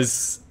 this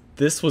was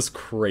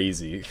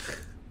crazy.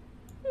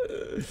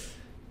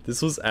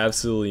 This was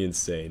absolutely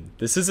insane.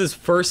 This is his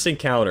first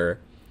encounter.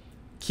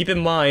 Keep in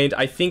mind,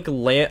 I think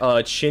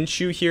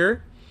Chinchu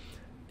here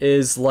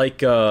is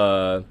like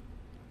a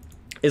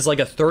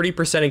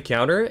 30%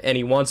 encounter, and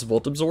he wants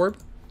Volt Absorb.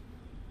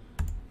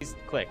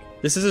 Click.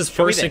 This is his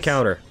first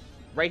encounter.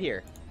 Right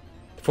here.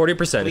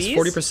 40%. It's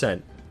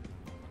 40%.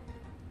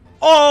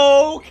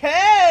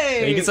 Okay!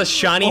 And he gets a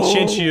shiny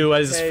Chinchu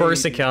as his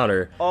first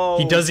encounter.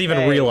 He doesn't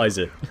even realize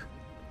it.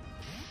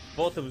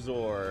 Volt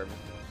Absorb.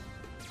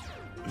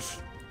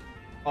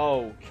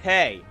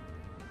 Okay.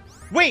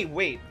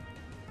 Wait.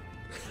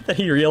 Then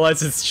he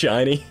realizes it's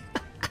shiny.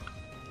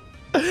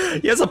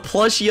 He has a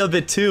plushie of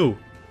it too.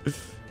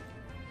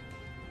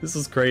 This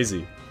is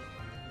crazy.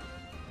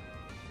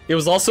 It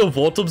was also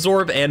Volt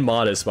Absorb and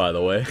Modest, by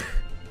the way.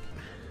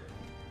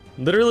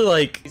 Literally,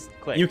 like,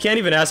 you can't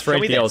even ask for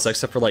anything else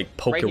except for, like,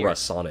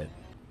 Pokerus on it.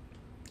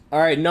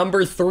 Alright,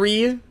 number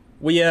 3,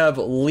 we have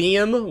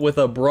Liam with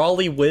a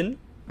Brawly win.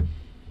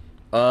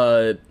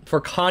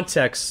 For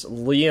context,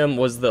 Liam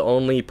was the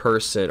only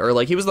person, or,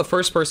 like, he was the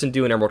first person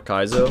doing Emerald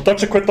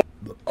Kaizo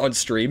on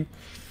stream.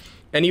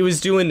 And he was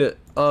doing a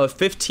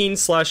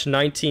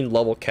 15/19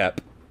 level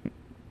cap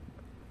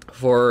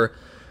for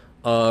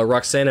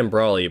Roxanne and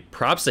Brawly.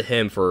 Props to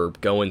him for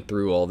going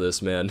through all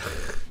this, man.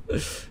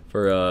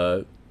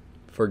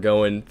 for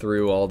going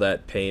through all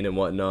that pain and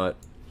whatnot.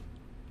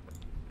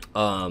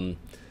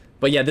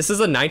 But yeah, this is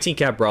a 19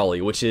 cap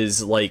Brawly, which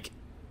is like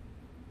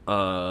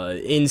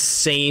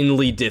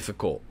insanely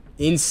difficult.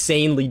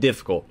 Insanely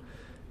difficult.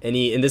 And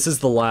this is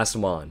the last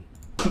Mon.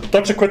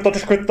 Don't you quit,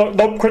 don't quit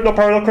no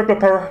power, don't quit no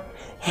power.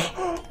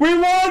 We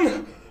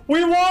won!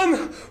 We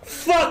won!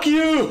 Fuck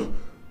you!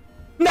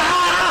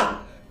 Nah!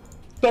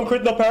 Don't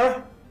quit no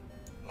power.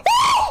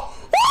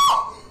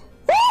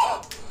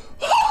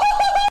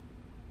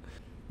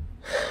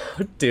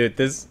 Dude,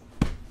 this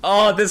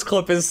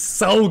clip is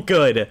so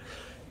good.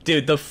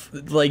 Dude,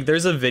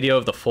 there's a video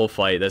of the full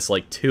fight that's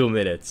like 2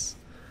 minutes.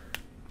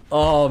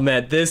 Oh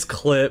man, this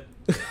clip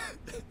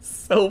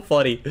so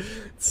funny.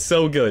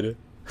 So good.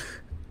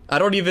 I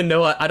don't even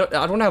know, I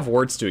don't have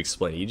words to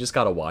explain it. You just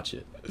gotta watch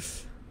it.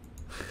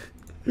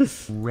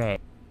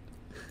 Wrecked.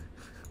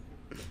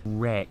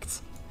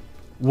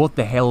 What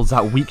the hell is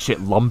that weak shit,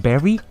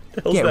 Lumberry?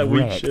 Get that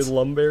weak shit,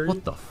 Lumberry?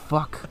 What the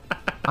fuck?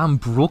 I'm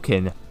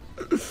broken.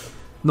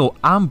 No,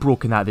 I'm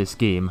broken at this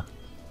game.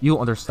 You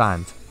don't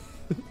understand.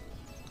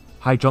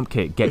 High jump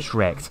kick, get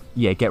wrecked.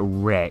 Yeah, get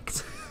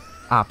wrecked.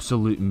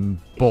 absolute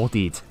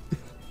bodied.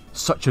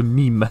 Such a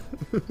meme.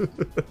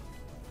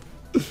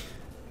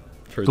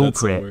 Don't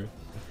crit.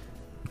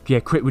 Yeah,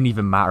 crit wouldn't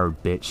even matter,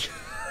 bitch.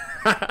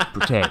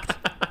 Protect.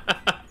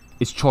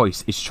 It's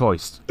choice. It's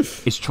choice.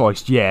 It's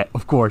choice. Yeah,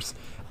 of course.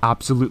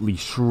 Absolutely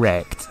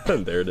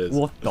shreked. There it is.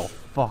 What the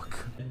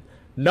fuck?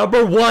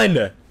 Number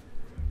 1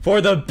 for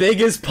the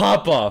biggest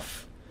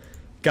pop-off.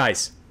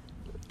 Guys,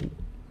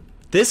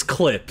 this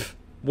clip,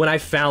 when I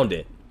found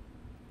it,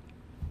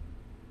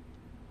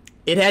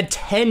 it had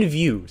 10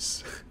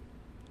 views.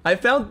 I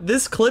found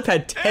this clip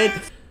had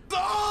 10...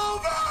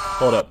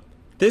 Hold up.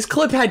 This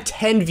clip had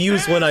 10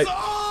 views when I...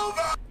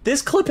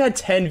 This clip had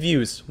 10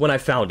 views when I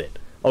found it,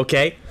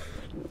 okay?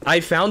 I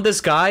found this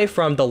guy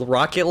from the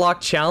Rocket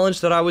Lock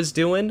challenge that I was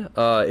doing.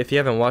 If you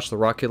haven't watched the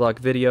Rocket Lock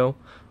video,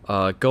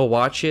 go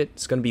watch it.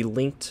 It's gonna be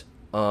linked.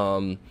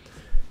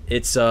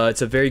 It's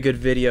a very good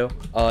video.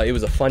 It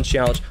was a fun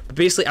challenge. But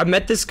basically, I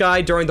met this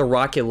guy during the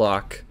Rocket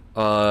Lock.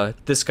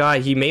 This guy,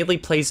 he mainly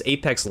plays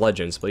Apex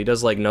Legends, but he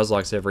does like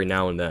Nuzlocks every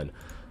now and then.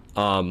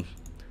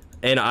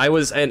 And I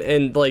was,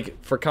 and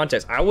like, for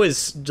context, I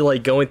was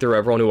like going through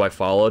everyone who I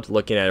followed,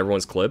 looking at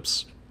everyone's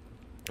clips.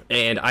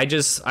 And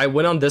I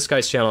went on this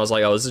guy's channel. I was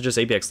like, oh, this is just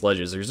Apex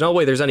Legends. There's no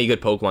way there's any good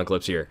Pokemon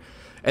clips here.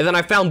 And then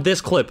I found this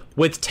clip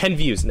with 10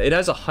 views. It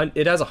has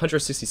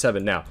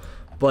 167 now,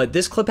 but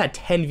this clip had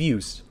 10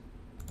 views.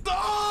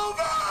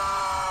 Over!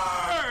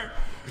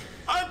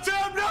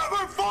 Attempt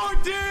number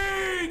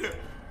 14!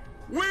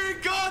 We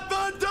got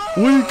the dub!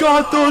 We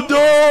got the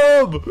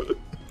dub!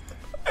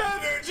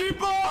 Energy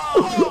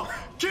ball!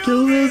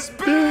 Kill this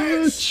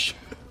bitch!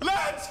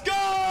 Let's go!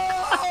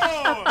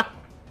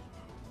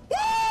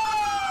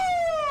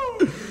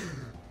 Woo!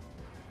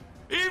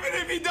 Even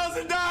if he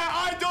doesn't die,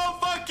 I don't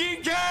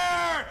fucking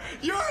care!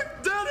 You're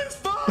dead as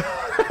fuck!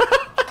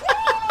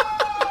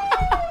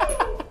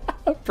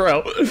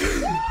 Bro.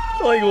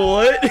 Like,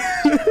 what?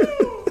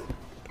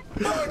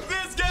 Fuck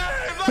this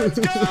game! Let's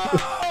go!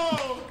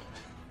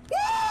 Woo!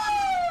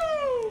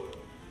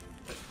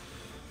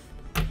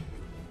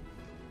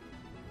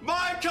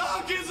 My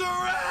cock is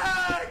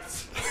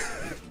erect!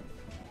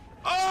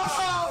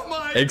 Oh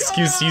my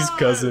Excuse his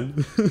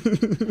cousin.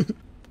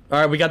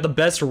 Alright, we got the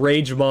best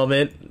rage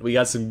moment. We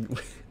got some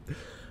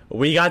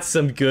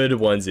good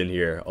ones in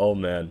here. Oh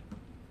man.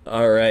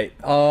 Alright.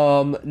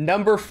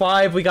 Number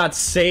 5, we got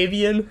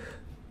Savian.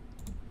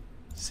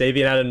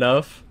 Savian had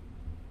enough.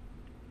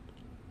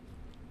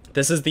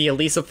 This is the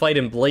Elisa fight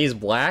in Blaze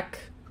Black.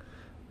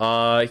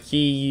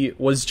 He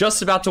was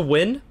just about to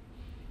win.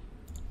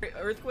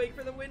 Earthquake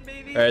for the win,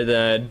 baby. And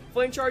then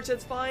Flame charge,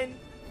 that's fine.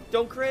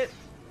 Don't crit.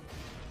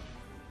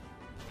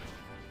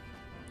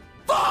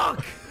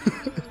 Fuck!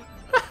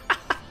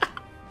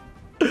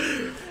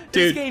 This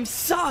Dude, game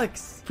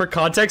sucks. for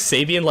context,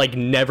 Savian like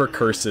never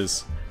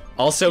curses.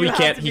 Also, You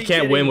he have to be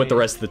can't win kidding with the me.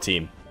 rest of the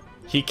team.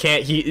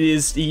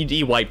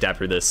 He wiped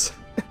after this.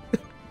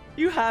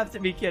 You have to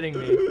be kidding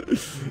me.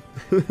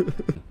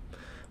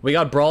 We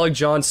got Brawling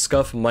John,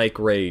 Scuff, Mike,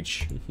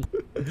 Rage.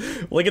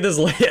 Look at this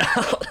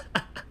layout.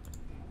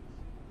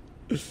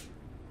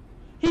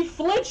 He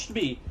flinched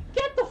me!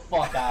 Get the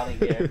fuck out of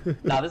here.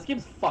 Nah, this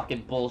game's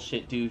fucking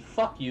bullshit, dude.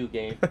 Fuck you,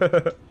 game.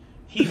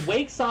 He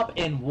wakes up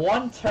in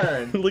one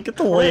turn. Look at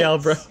the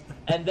layout, bro.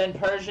 And then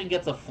Persian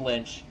gets a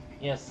flinch.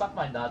 Yeah, suck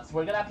my nuts.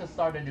 We're gonna have to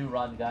start a new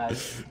run,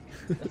 guys.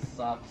 This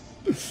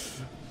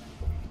sucks.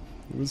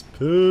 I was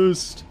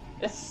pissed.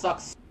 This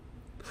sucks.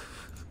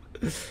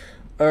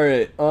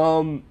 Alright,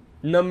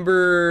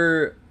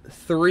 number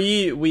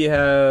 3, we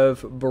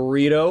have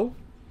Buhrito.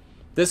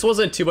 This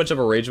wasn't too much of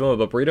a rage moment,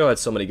 but Buhrito had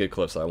so many good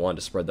clips that I wanted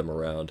to spread them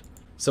around.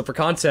 So for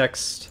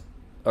context,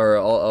 or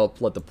I'll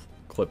let the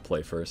clip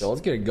play first. Yo,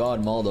 let's get a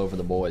god mauled over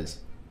the boys.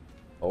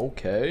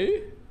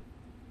 Okay.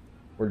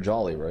 We're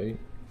jolly, right?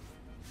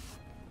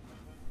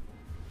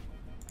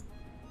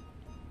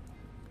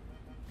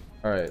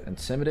 Alright,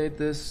 intimidate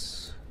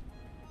this.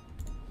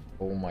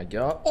 Oh my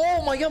god.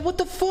 Oh my god, what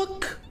the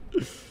fuck?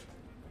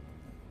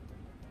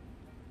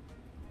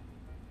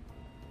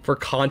 For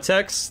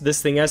context,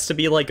 this thing has to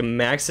be like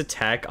max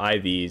attack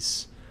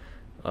IVs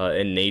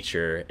in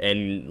nature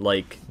and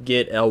like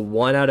get a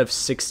 1 out of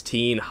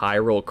 16 high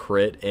roll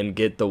crit and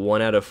get the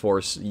 1 out of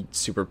 4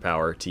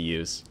 superpower to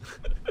use.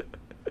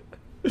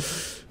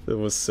 That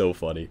was so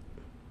funny.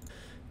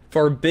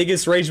 For our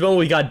biggest rage moment,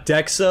 we got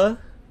Dekzeh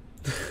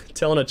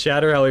telling a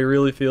chatter how he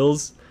really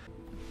feels.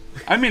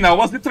 I mean, I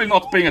was literally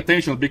not paying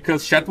attention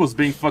because chat was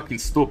being fucking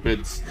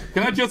stupid.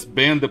 Can I just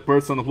ban the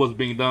person who was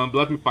being dumb?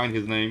 Let me find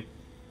his name.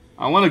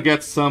 I want to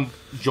get some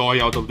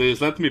joy out of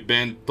this. Let me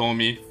ban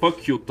Tommy.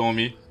 Fuck you,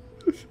 Tommy.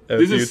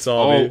 This is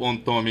Tommy. all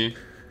on Tommy.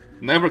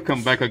 Never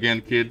come back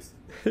again, kids.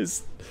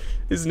 His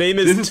name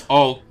is... This is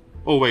all...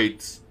 Oh,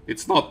 wait.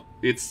 It's not...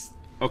 It's...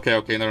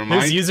 Okay, never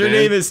mind. His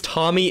username is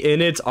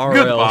TommyInitRL.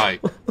 Goodbye.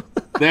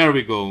 There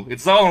we go.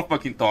 It's all on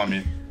fucking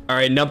Tommy.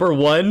 Alright, number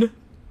 1.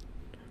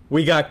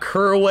 We got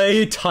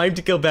Couriway, time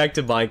to go back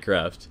to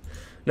Minecraft.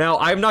 Now,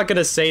 I'm not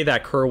gonna say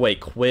that Couriway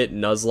quit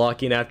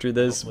Nuzlocking after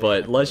this,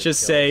 but let's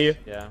just say...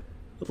 Yeah.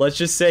 Let's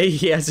just say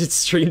he hasn't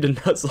streamed a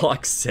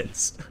Nuzlocke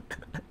since.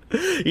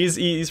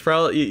 He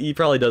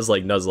probably does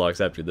like Nuzlocks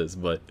after this,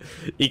 but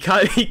he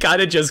kind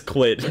of just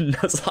quit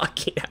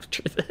Nuzlocking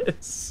after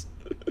this.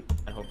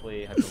 And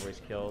hopefully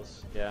Hypervoice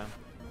kills, yeah.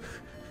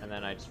 And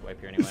then I just wipe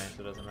here anyway,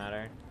 so it doesn't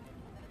matter.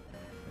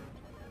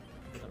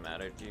 Doesn't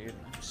matter, dude.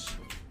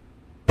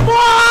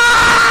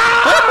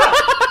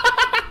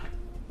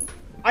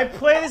 I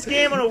play this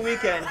game on a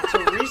weekend to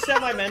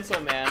reset my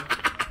mental, man,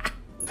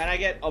 and I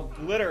get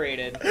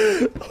obliterated.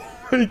 Oh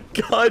my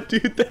god,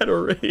 dude, that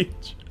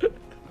rage.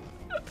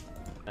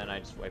 Then I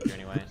just wipe here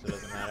anyway, so it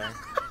doesn't matter.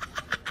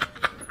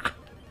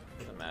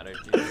 Doesn't matter,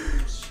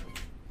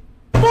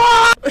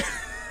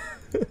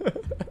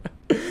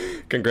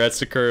 dude. Congrats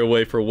to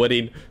Couriway for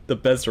winning the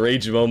best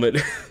rage moment.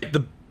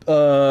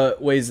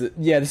 Wait,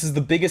 this is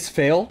the biggest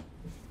fail.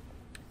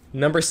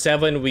 Number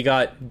 7, we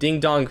got Ding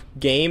Dong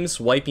Games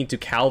wiping to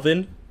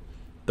Calvin,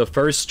 the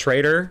first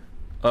trader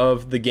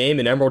of the game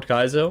in Emerald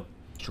Kaizo.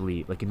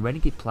 Actually, like in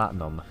Renegade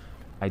Platinum,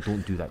 I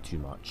don't do that too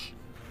much.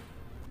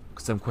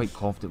 Because I'm quite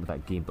confident with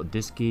that game, but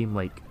this game,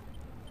 like,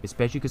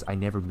 especially because I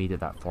never made it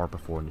that far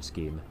before in this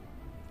game.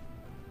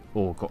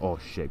 Oh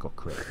shit, got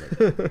crit.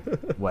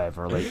 Like,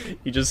 whatever, like.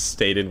 He just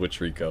stayed in with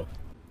Trico.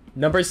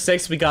 Number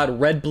 6, we got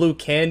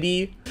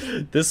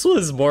RedBlueCandy. This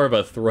was more of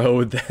a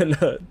throw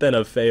than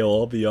a fail,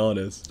 I'll be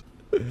honest.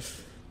 Okay.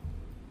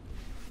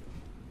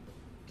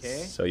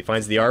 So he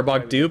finds the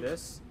Arbok dupe.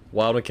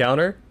 Wild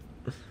encounter.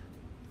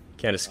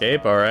 Can't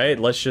escape, alright.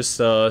 Let's just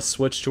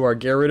switch to our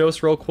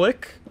Gyarados real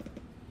quick.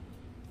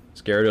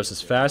 Gyarados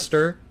is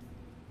faster.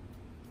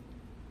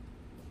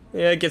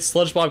 Yeah, it gets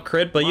Sludge Bomb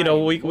crit, but you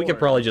know, we could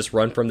probably just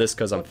run from this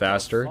because I'm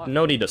faster.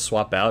 No need to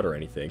swap out or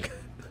anything.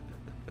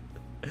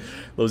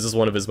 Loses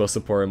one of his most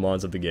important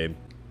mons of the game.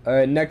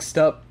 Alright, next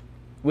up,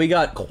 we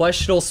got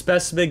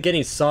QuestionableSpecimen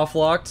getting soft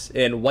locked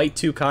in White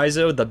 2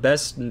 Kaizo, the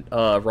best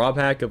ROM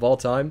hack of all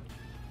time.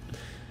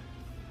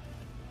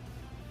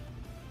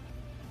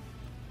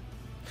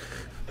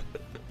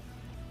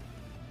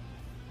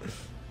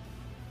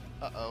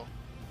 Uh-oh.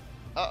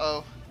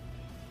 Uh-oh.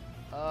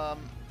 Uh-oh.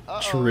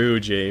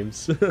 True,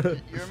 James. You're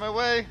in my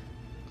way.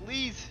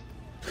 Please.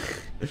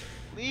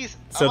 Please.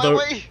 So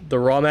the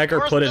ROM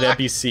hacker put an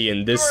NPC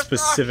in this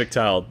specific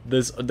tile.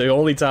 The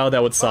only tile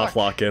that would soft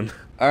lock him.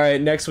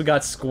 Alright, next we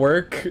got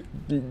Squerk.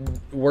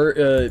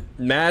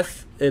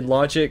 Math and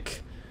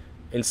logic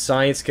and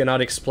science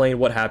cannot explain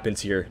what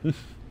happens here.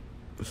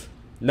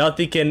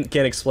 Nothing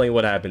can explain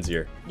what happens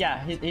here.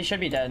 Yeah, he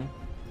should be dead.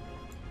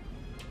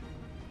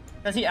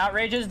 Because he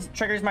outrages,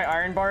 triggers my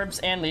Iron Barbs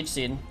and Leech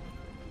Seed.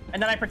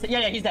 And then I pretend.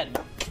 Yeah, he's dead.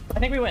 I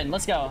think we win.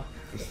 Let's go.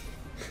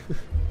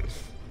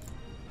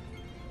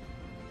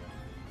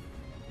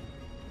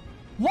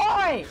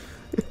 Why?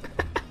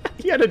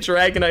 He had a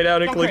Dragonite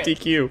out and clicked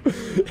EQ.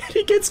 And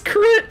he gets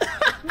crit!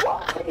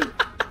 Why?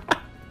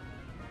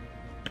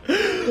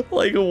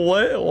 Like,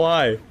 what?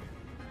 Why?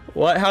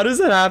 What? How does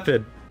that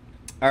happen?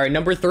 Alright,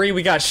 number 3,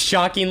 we got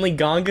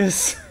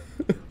ShockinglyGongas.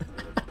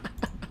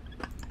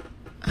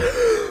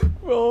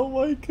 Oh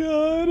my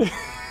god.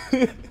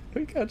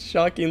 We got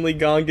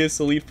ShockinglyGongas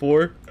Elite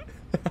 4.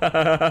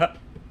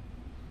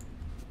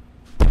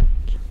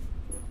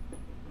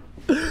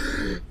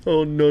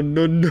 Oh no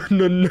no no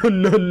no no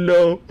no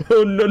no!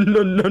 Oh no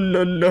no no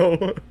no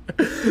no!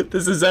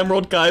 This is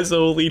Emerald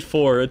Kaizo Elite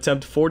 4,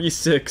 attempt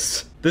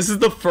 46. This is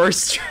the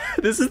first.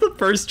 This is the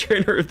first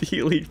trainer of the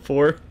Elite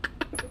 4.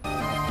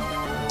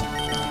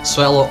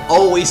 Swallow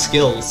always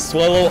kills.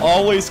 Swallow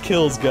always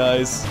kills,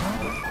 guys.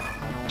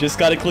 Just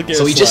gotta click air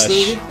So we slash. just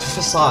need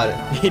facade.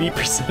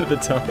 80% of the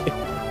time.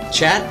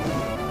 Chat,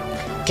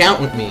 count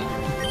with me.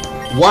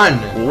 1.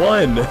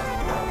 1.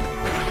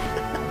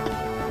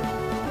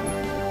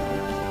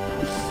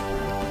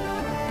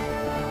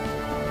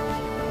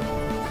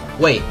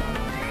 Wait.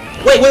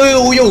 Wait,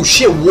 yo,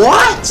 shit,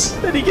 what?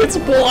 And he gets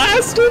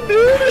blasted,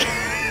 dude.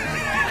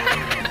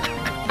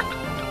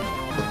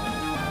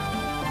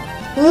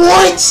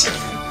 What?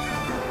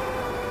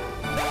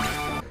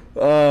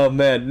 Oh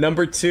man,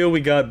 number 2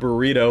 we got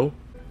Buhrito.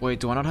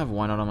 Wait, do I not have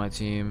Why Not on my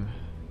team?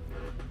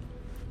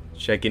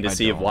 Checking to I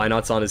see if don't. Why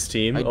Not's on his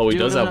team. I Oh, he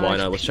do does not have Why have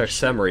Not. Let's check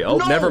Semory. Oh,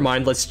 No! never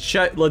mind. Let's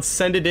check. Let's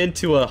send it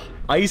into a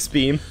Ice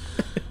Beam.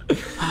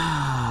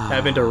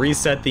 Having to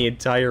reset the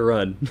entire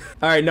run.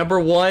 All right, number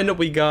 1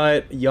 we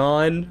got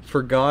Yawn.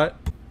 Forgot.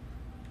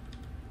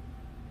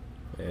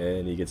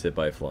 And he gets hit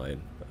by a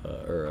flying,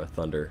 or a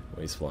thunder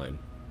when he's flying.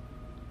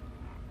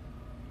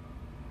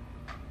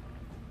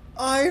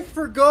 I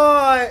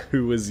forgot.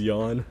 Who was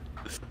Yawn?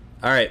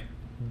 All right,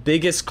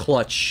 Biggest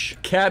Clutch.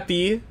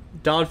 Cappy,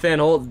 Don Fan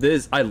Holt.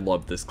 This, I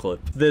love this clip.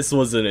 This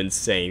was an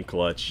insane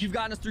clutch. You've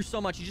gotten us through so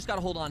much. You just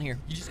gotta hold on here.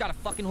 You just gotta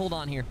fucking hold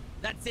on here.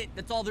 That's it.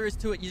 That's all there is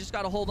to it. You just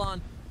gotta hold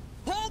on.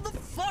 Hold the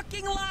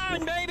fucking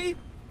line, baby.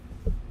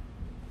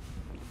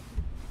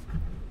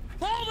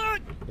 Hold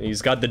it. And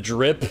he's got the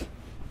drip. He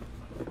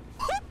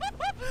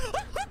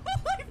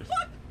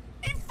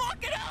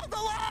fucking held the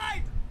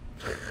line.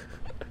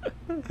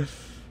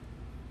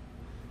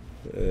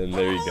 And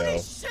there you go.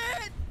 Shit.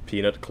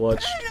 Peanut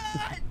clutch.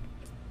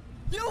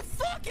 You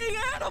fucking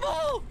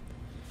animal.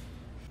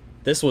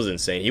 This was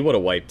insane. He would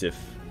have wiped if...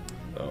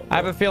 Oh, I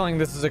have a feeling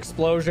this is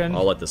explosion.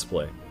 I'll let this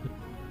play.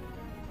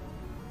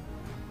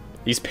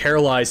 He's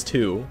paralyzed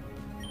too.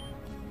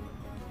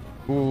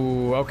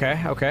 Ooh, okay.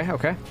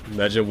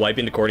 Imagine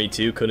wiping to Courtney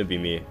too. Couldn't be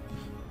me.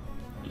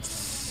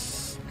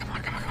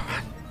 Come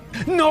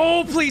on.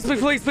 No, please.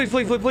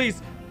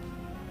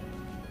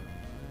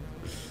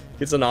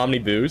 Gets an Omni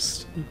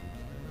boost.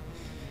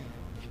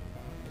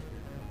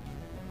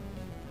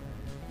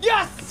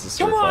 Yes!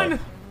 Come on!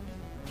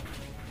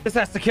 This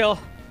has to kill.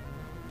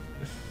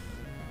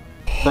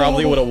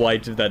 Probably would have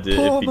wiped if that did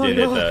if he did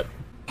hit that.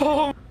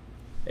 Oh.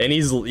 And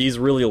he's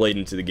really late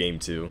into the game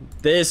too.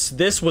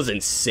 This was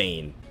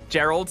insane.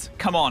 Gerald,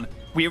 come on.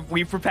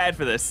 We've prepared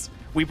for this.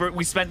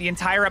 We spent the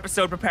entire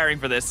episode preparing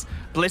for this.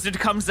 Blizzard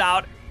comes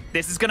out.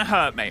 This is gonna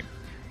hurt me.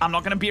 I'm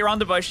not gonna beat around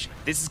the bush.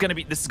 This is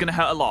gonna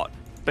hurt a lot.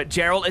 But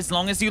Gerald, as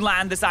long as you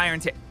land this iron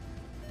tail.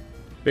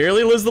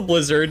 Barely lives the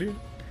blizzard.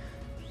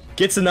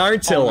 Gets an iron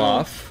tail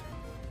off.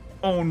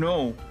 Oh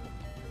no.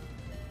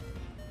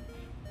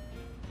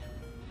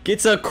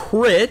 Gets a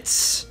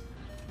crit.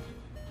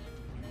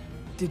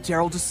 Did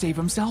Gerald just save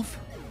himself?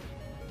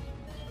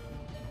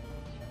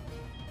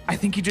 I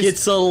think he just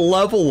gets a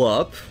level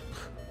up.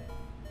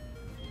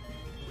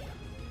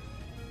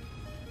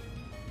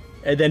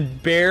 And then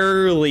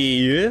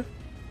barely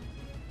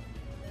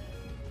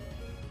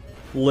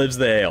lives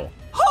the hail.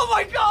 Oh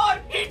my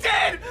god! He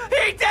did!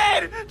 He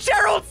did!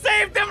 Gerald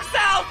saved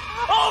himself!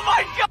 Oh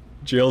my god!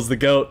 Gerald's the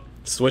GOAT.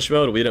 Switch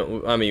mode?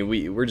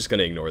 We're just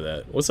gonna ignore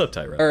that. What's up,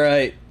 Tyra?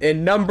 Alright,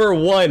 and number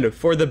 1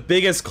 for the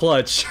biggest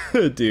clutch.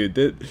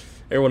 Dude,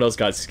 everyone else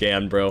got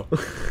scammed, bro.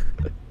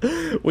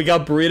 We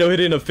got Buhrito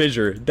hitting a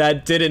fissure.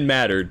 That didn't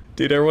matter.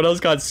 Dude, everyone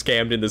else got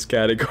scammed in this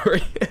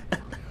category.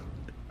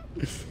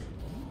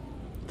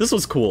 This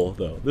was cool,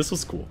 though. This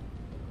was cool.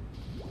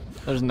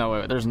 There's no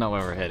way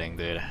we're hitting,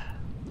 dude.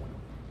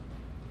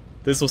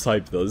 This was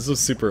hype, though. This was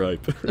super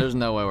hype. There's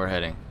no way we're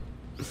hitting.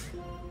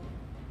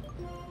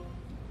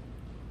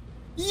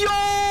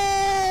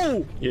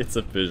 Yo! It's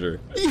a fissure.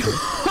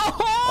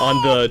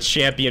 On the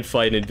champion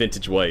fight in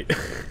Vintage White.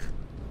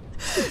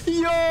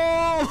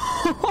 Yo!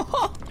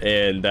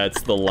 And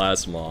that's the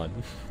last mod.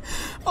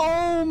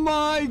 Oh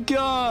my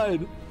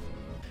god!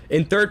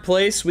 In third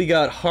place, we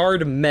got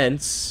Hard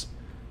Ments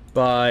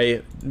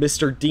by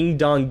Mr. Ding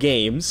Dong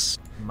Games.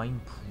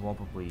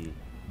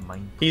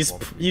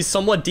 He's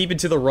somewhat deep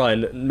into the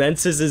run.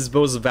 Ments is his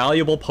most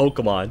valuable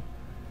Pokemon.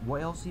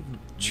 What else even?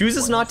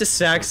 Chooses not to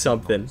sack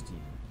something.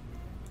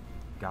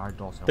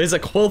 There's a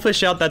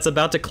Quillfish out that's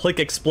about to click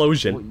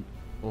Explosion.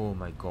 Oh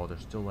my god,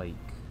 there's still like...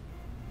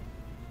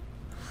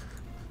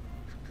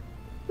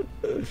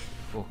 Okay,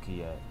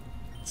 yeah.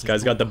 This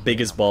guy's got the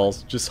biggest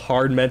balls. Just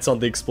hard Ments on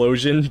the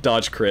Explosion,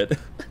 dodge crit.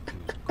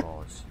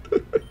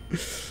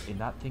 And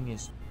that thing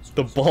is...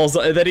 The balls,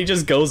 and then he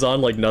just goes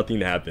on like nothing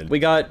happened. We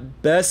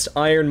got Best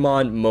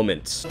Ironmon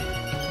Moment.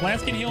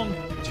 Lance can heal him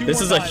 2 This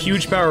more is a times.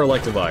 huge power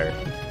Electivire.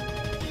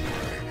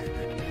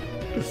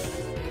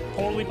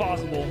 Totally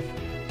possible.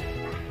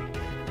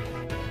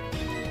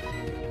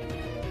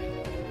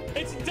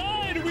 It's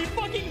done! We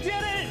fucking did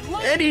it!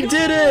 And he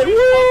did it!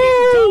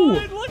 Woo!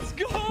 Let's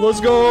go!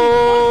 Let's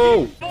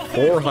go!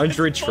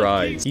 400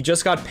 tries. He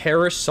just got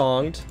Patterrz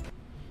songed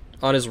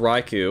on his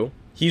Raikou.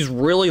 He's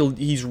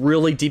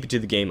really deep into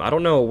the game. I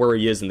don't know where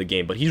he is in the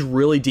game, but he's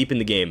really deep in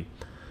the game.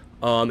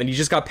 And he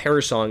just got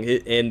Patterrz song,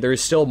 and there's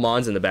still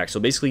Mons in the back. So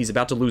basically, he's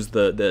about to lose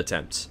the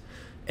attempt.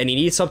 And he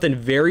needs something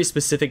very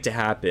specific to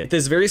happen. If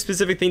this very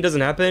specific thing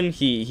doesn't happen,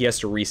 he has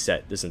to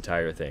reset this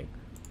entire thing.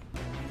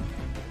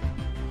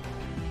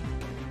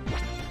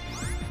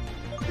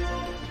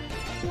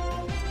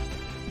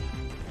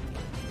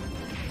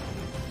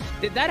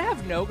 Did that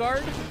have no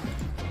guard?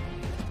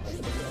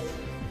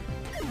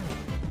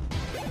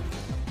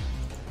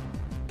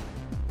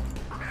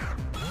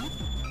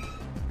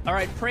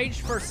 Alright,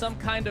 Prage for some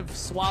kind of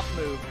swap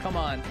move. Come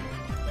on.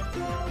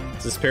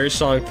 This Patterrz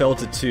song fell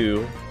to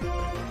 2.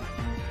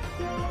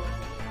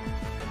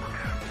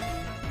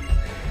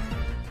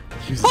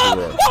 Uses the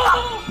roar.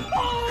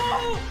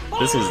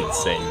 This is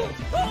insane, though.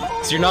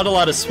 So you're not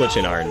allowed to switch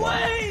in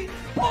Ironmon.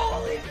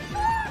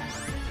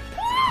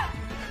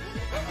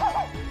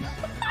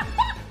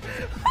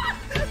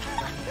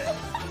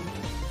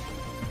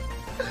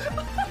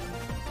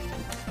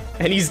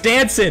 And he's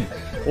dancing!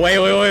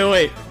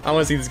 Wait. I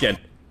wanna see this again.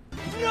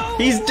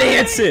 He's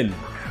dancing!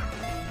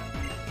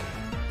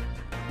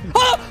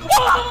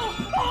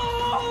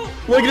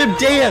 Look at him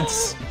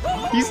dance!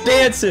 He's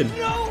dancing!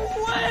 No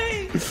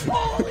way!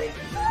 Holy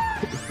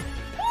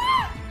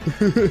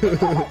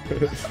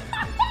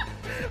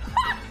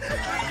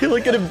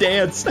Look at him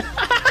dance! Look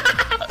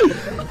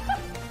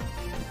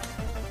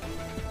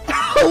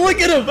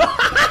at him!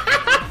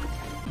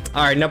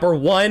 Alright, number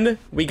 1,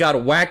 we got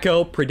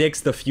Wacko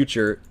predicts the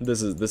future.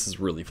 This is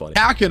really funny.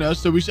 Attacking us,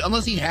 so we should,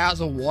 unless he has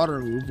a water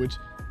move, which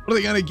what are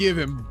they gonna give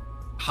him?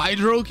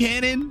 Hydro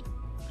cannon?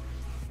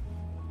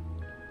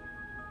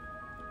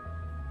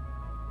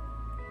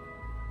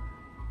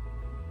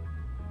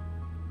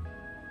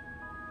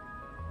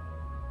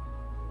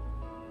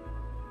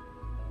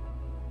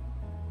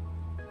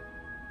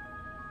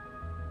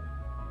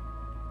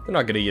 We're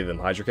not gonna give him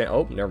Hydro Cannon.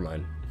 Oh, never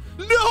mind.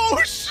 No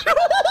shit!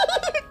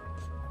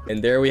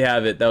 And there we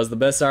have it. That was the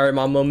best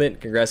Ironmon moment.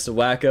 Congrats to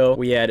Wacko.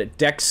 We had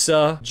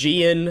Dekzeh,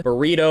 Gian,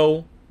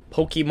 Buhrito,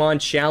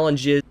 Pokemon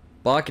Challenges,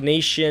 Bach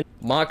Nation,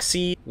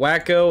 Moxi,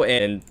 Wacko,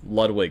 and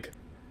Ludwig.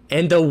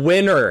 And the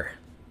winner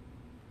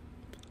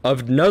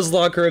of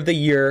Nuzlocker of the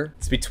Year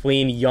is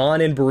between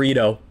Jan and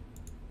Buhrito.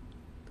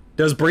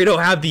 Does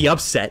Buhrito have the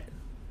upset?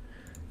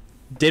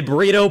 Did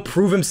Buhrito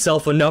prove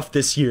himself enough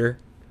this year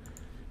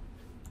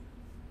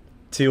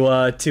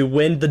to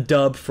win the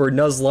dub for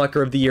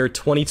Nuzlocker of the Year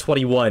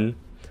 2021?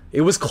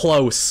 It was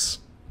close.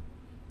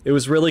 It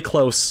was really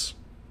close.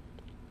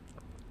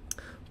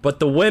 But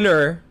the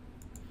winner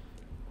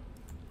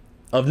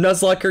of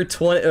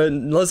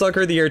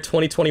Nuzlocker of the Year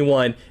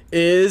 2021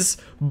 is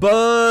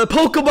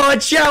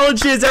Pokemon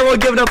Challenges. Everyone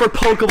give it up for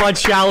Pokemon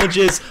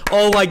Challenges.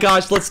 Oh my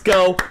gosh, let's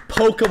go.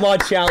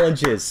 Pokemon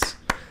Challenges.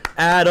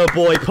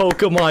 Attaboy,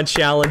 Pokemon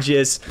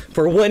Challenges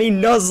for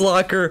winning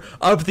Nuzlocker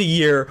of the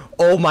Year.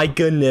 Oh my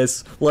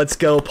goodness. Let's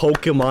go,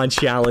 Pokemon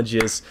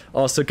Challenges.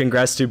 Also,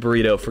 congrats to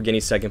Buhrito for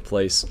getting second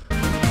place.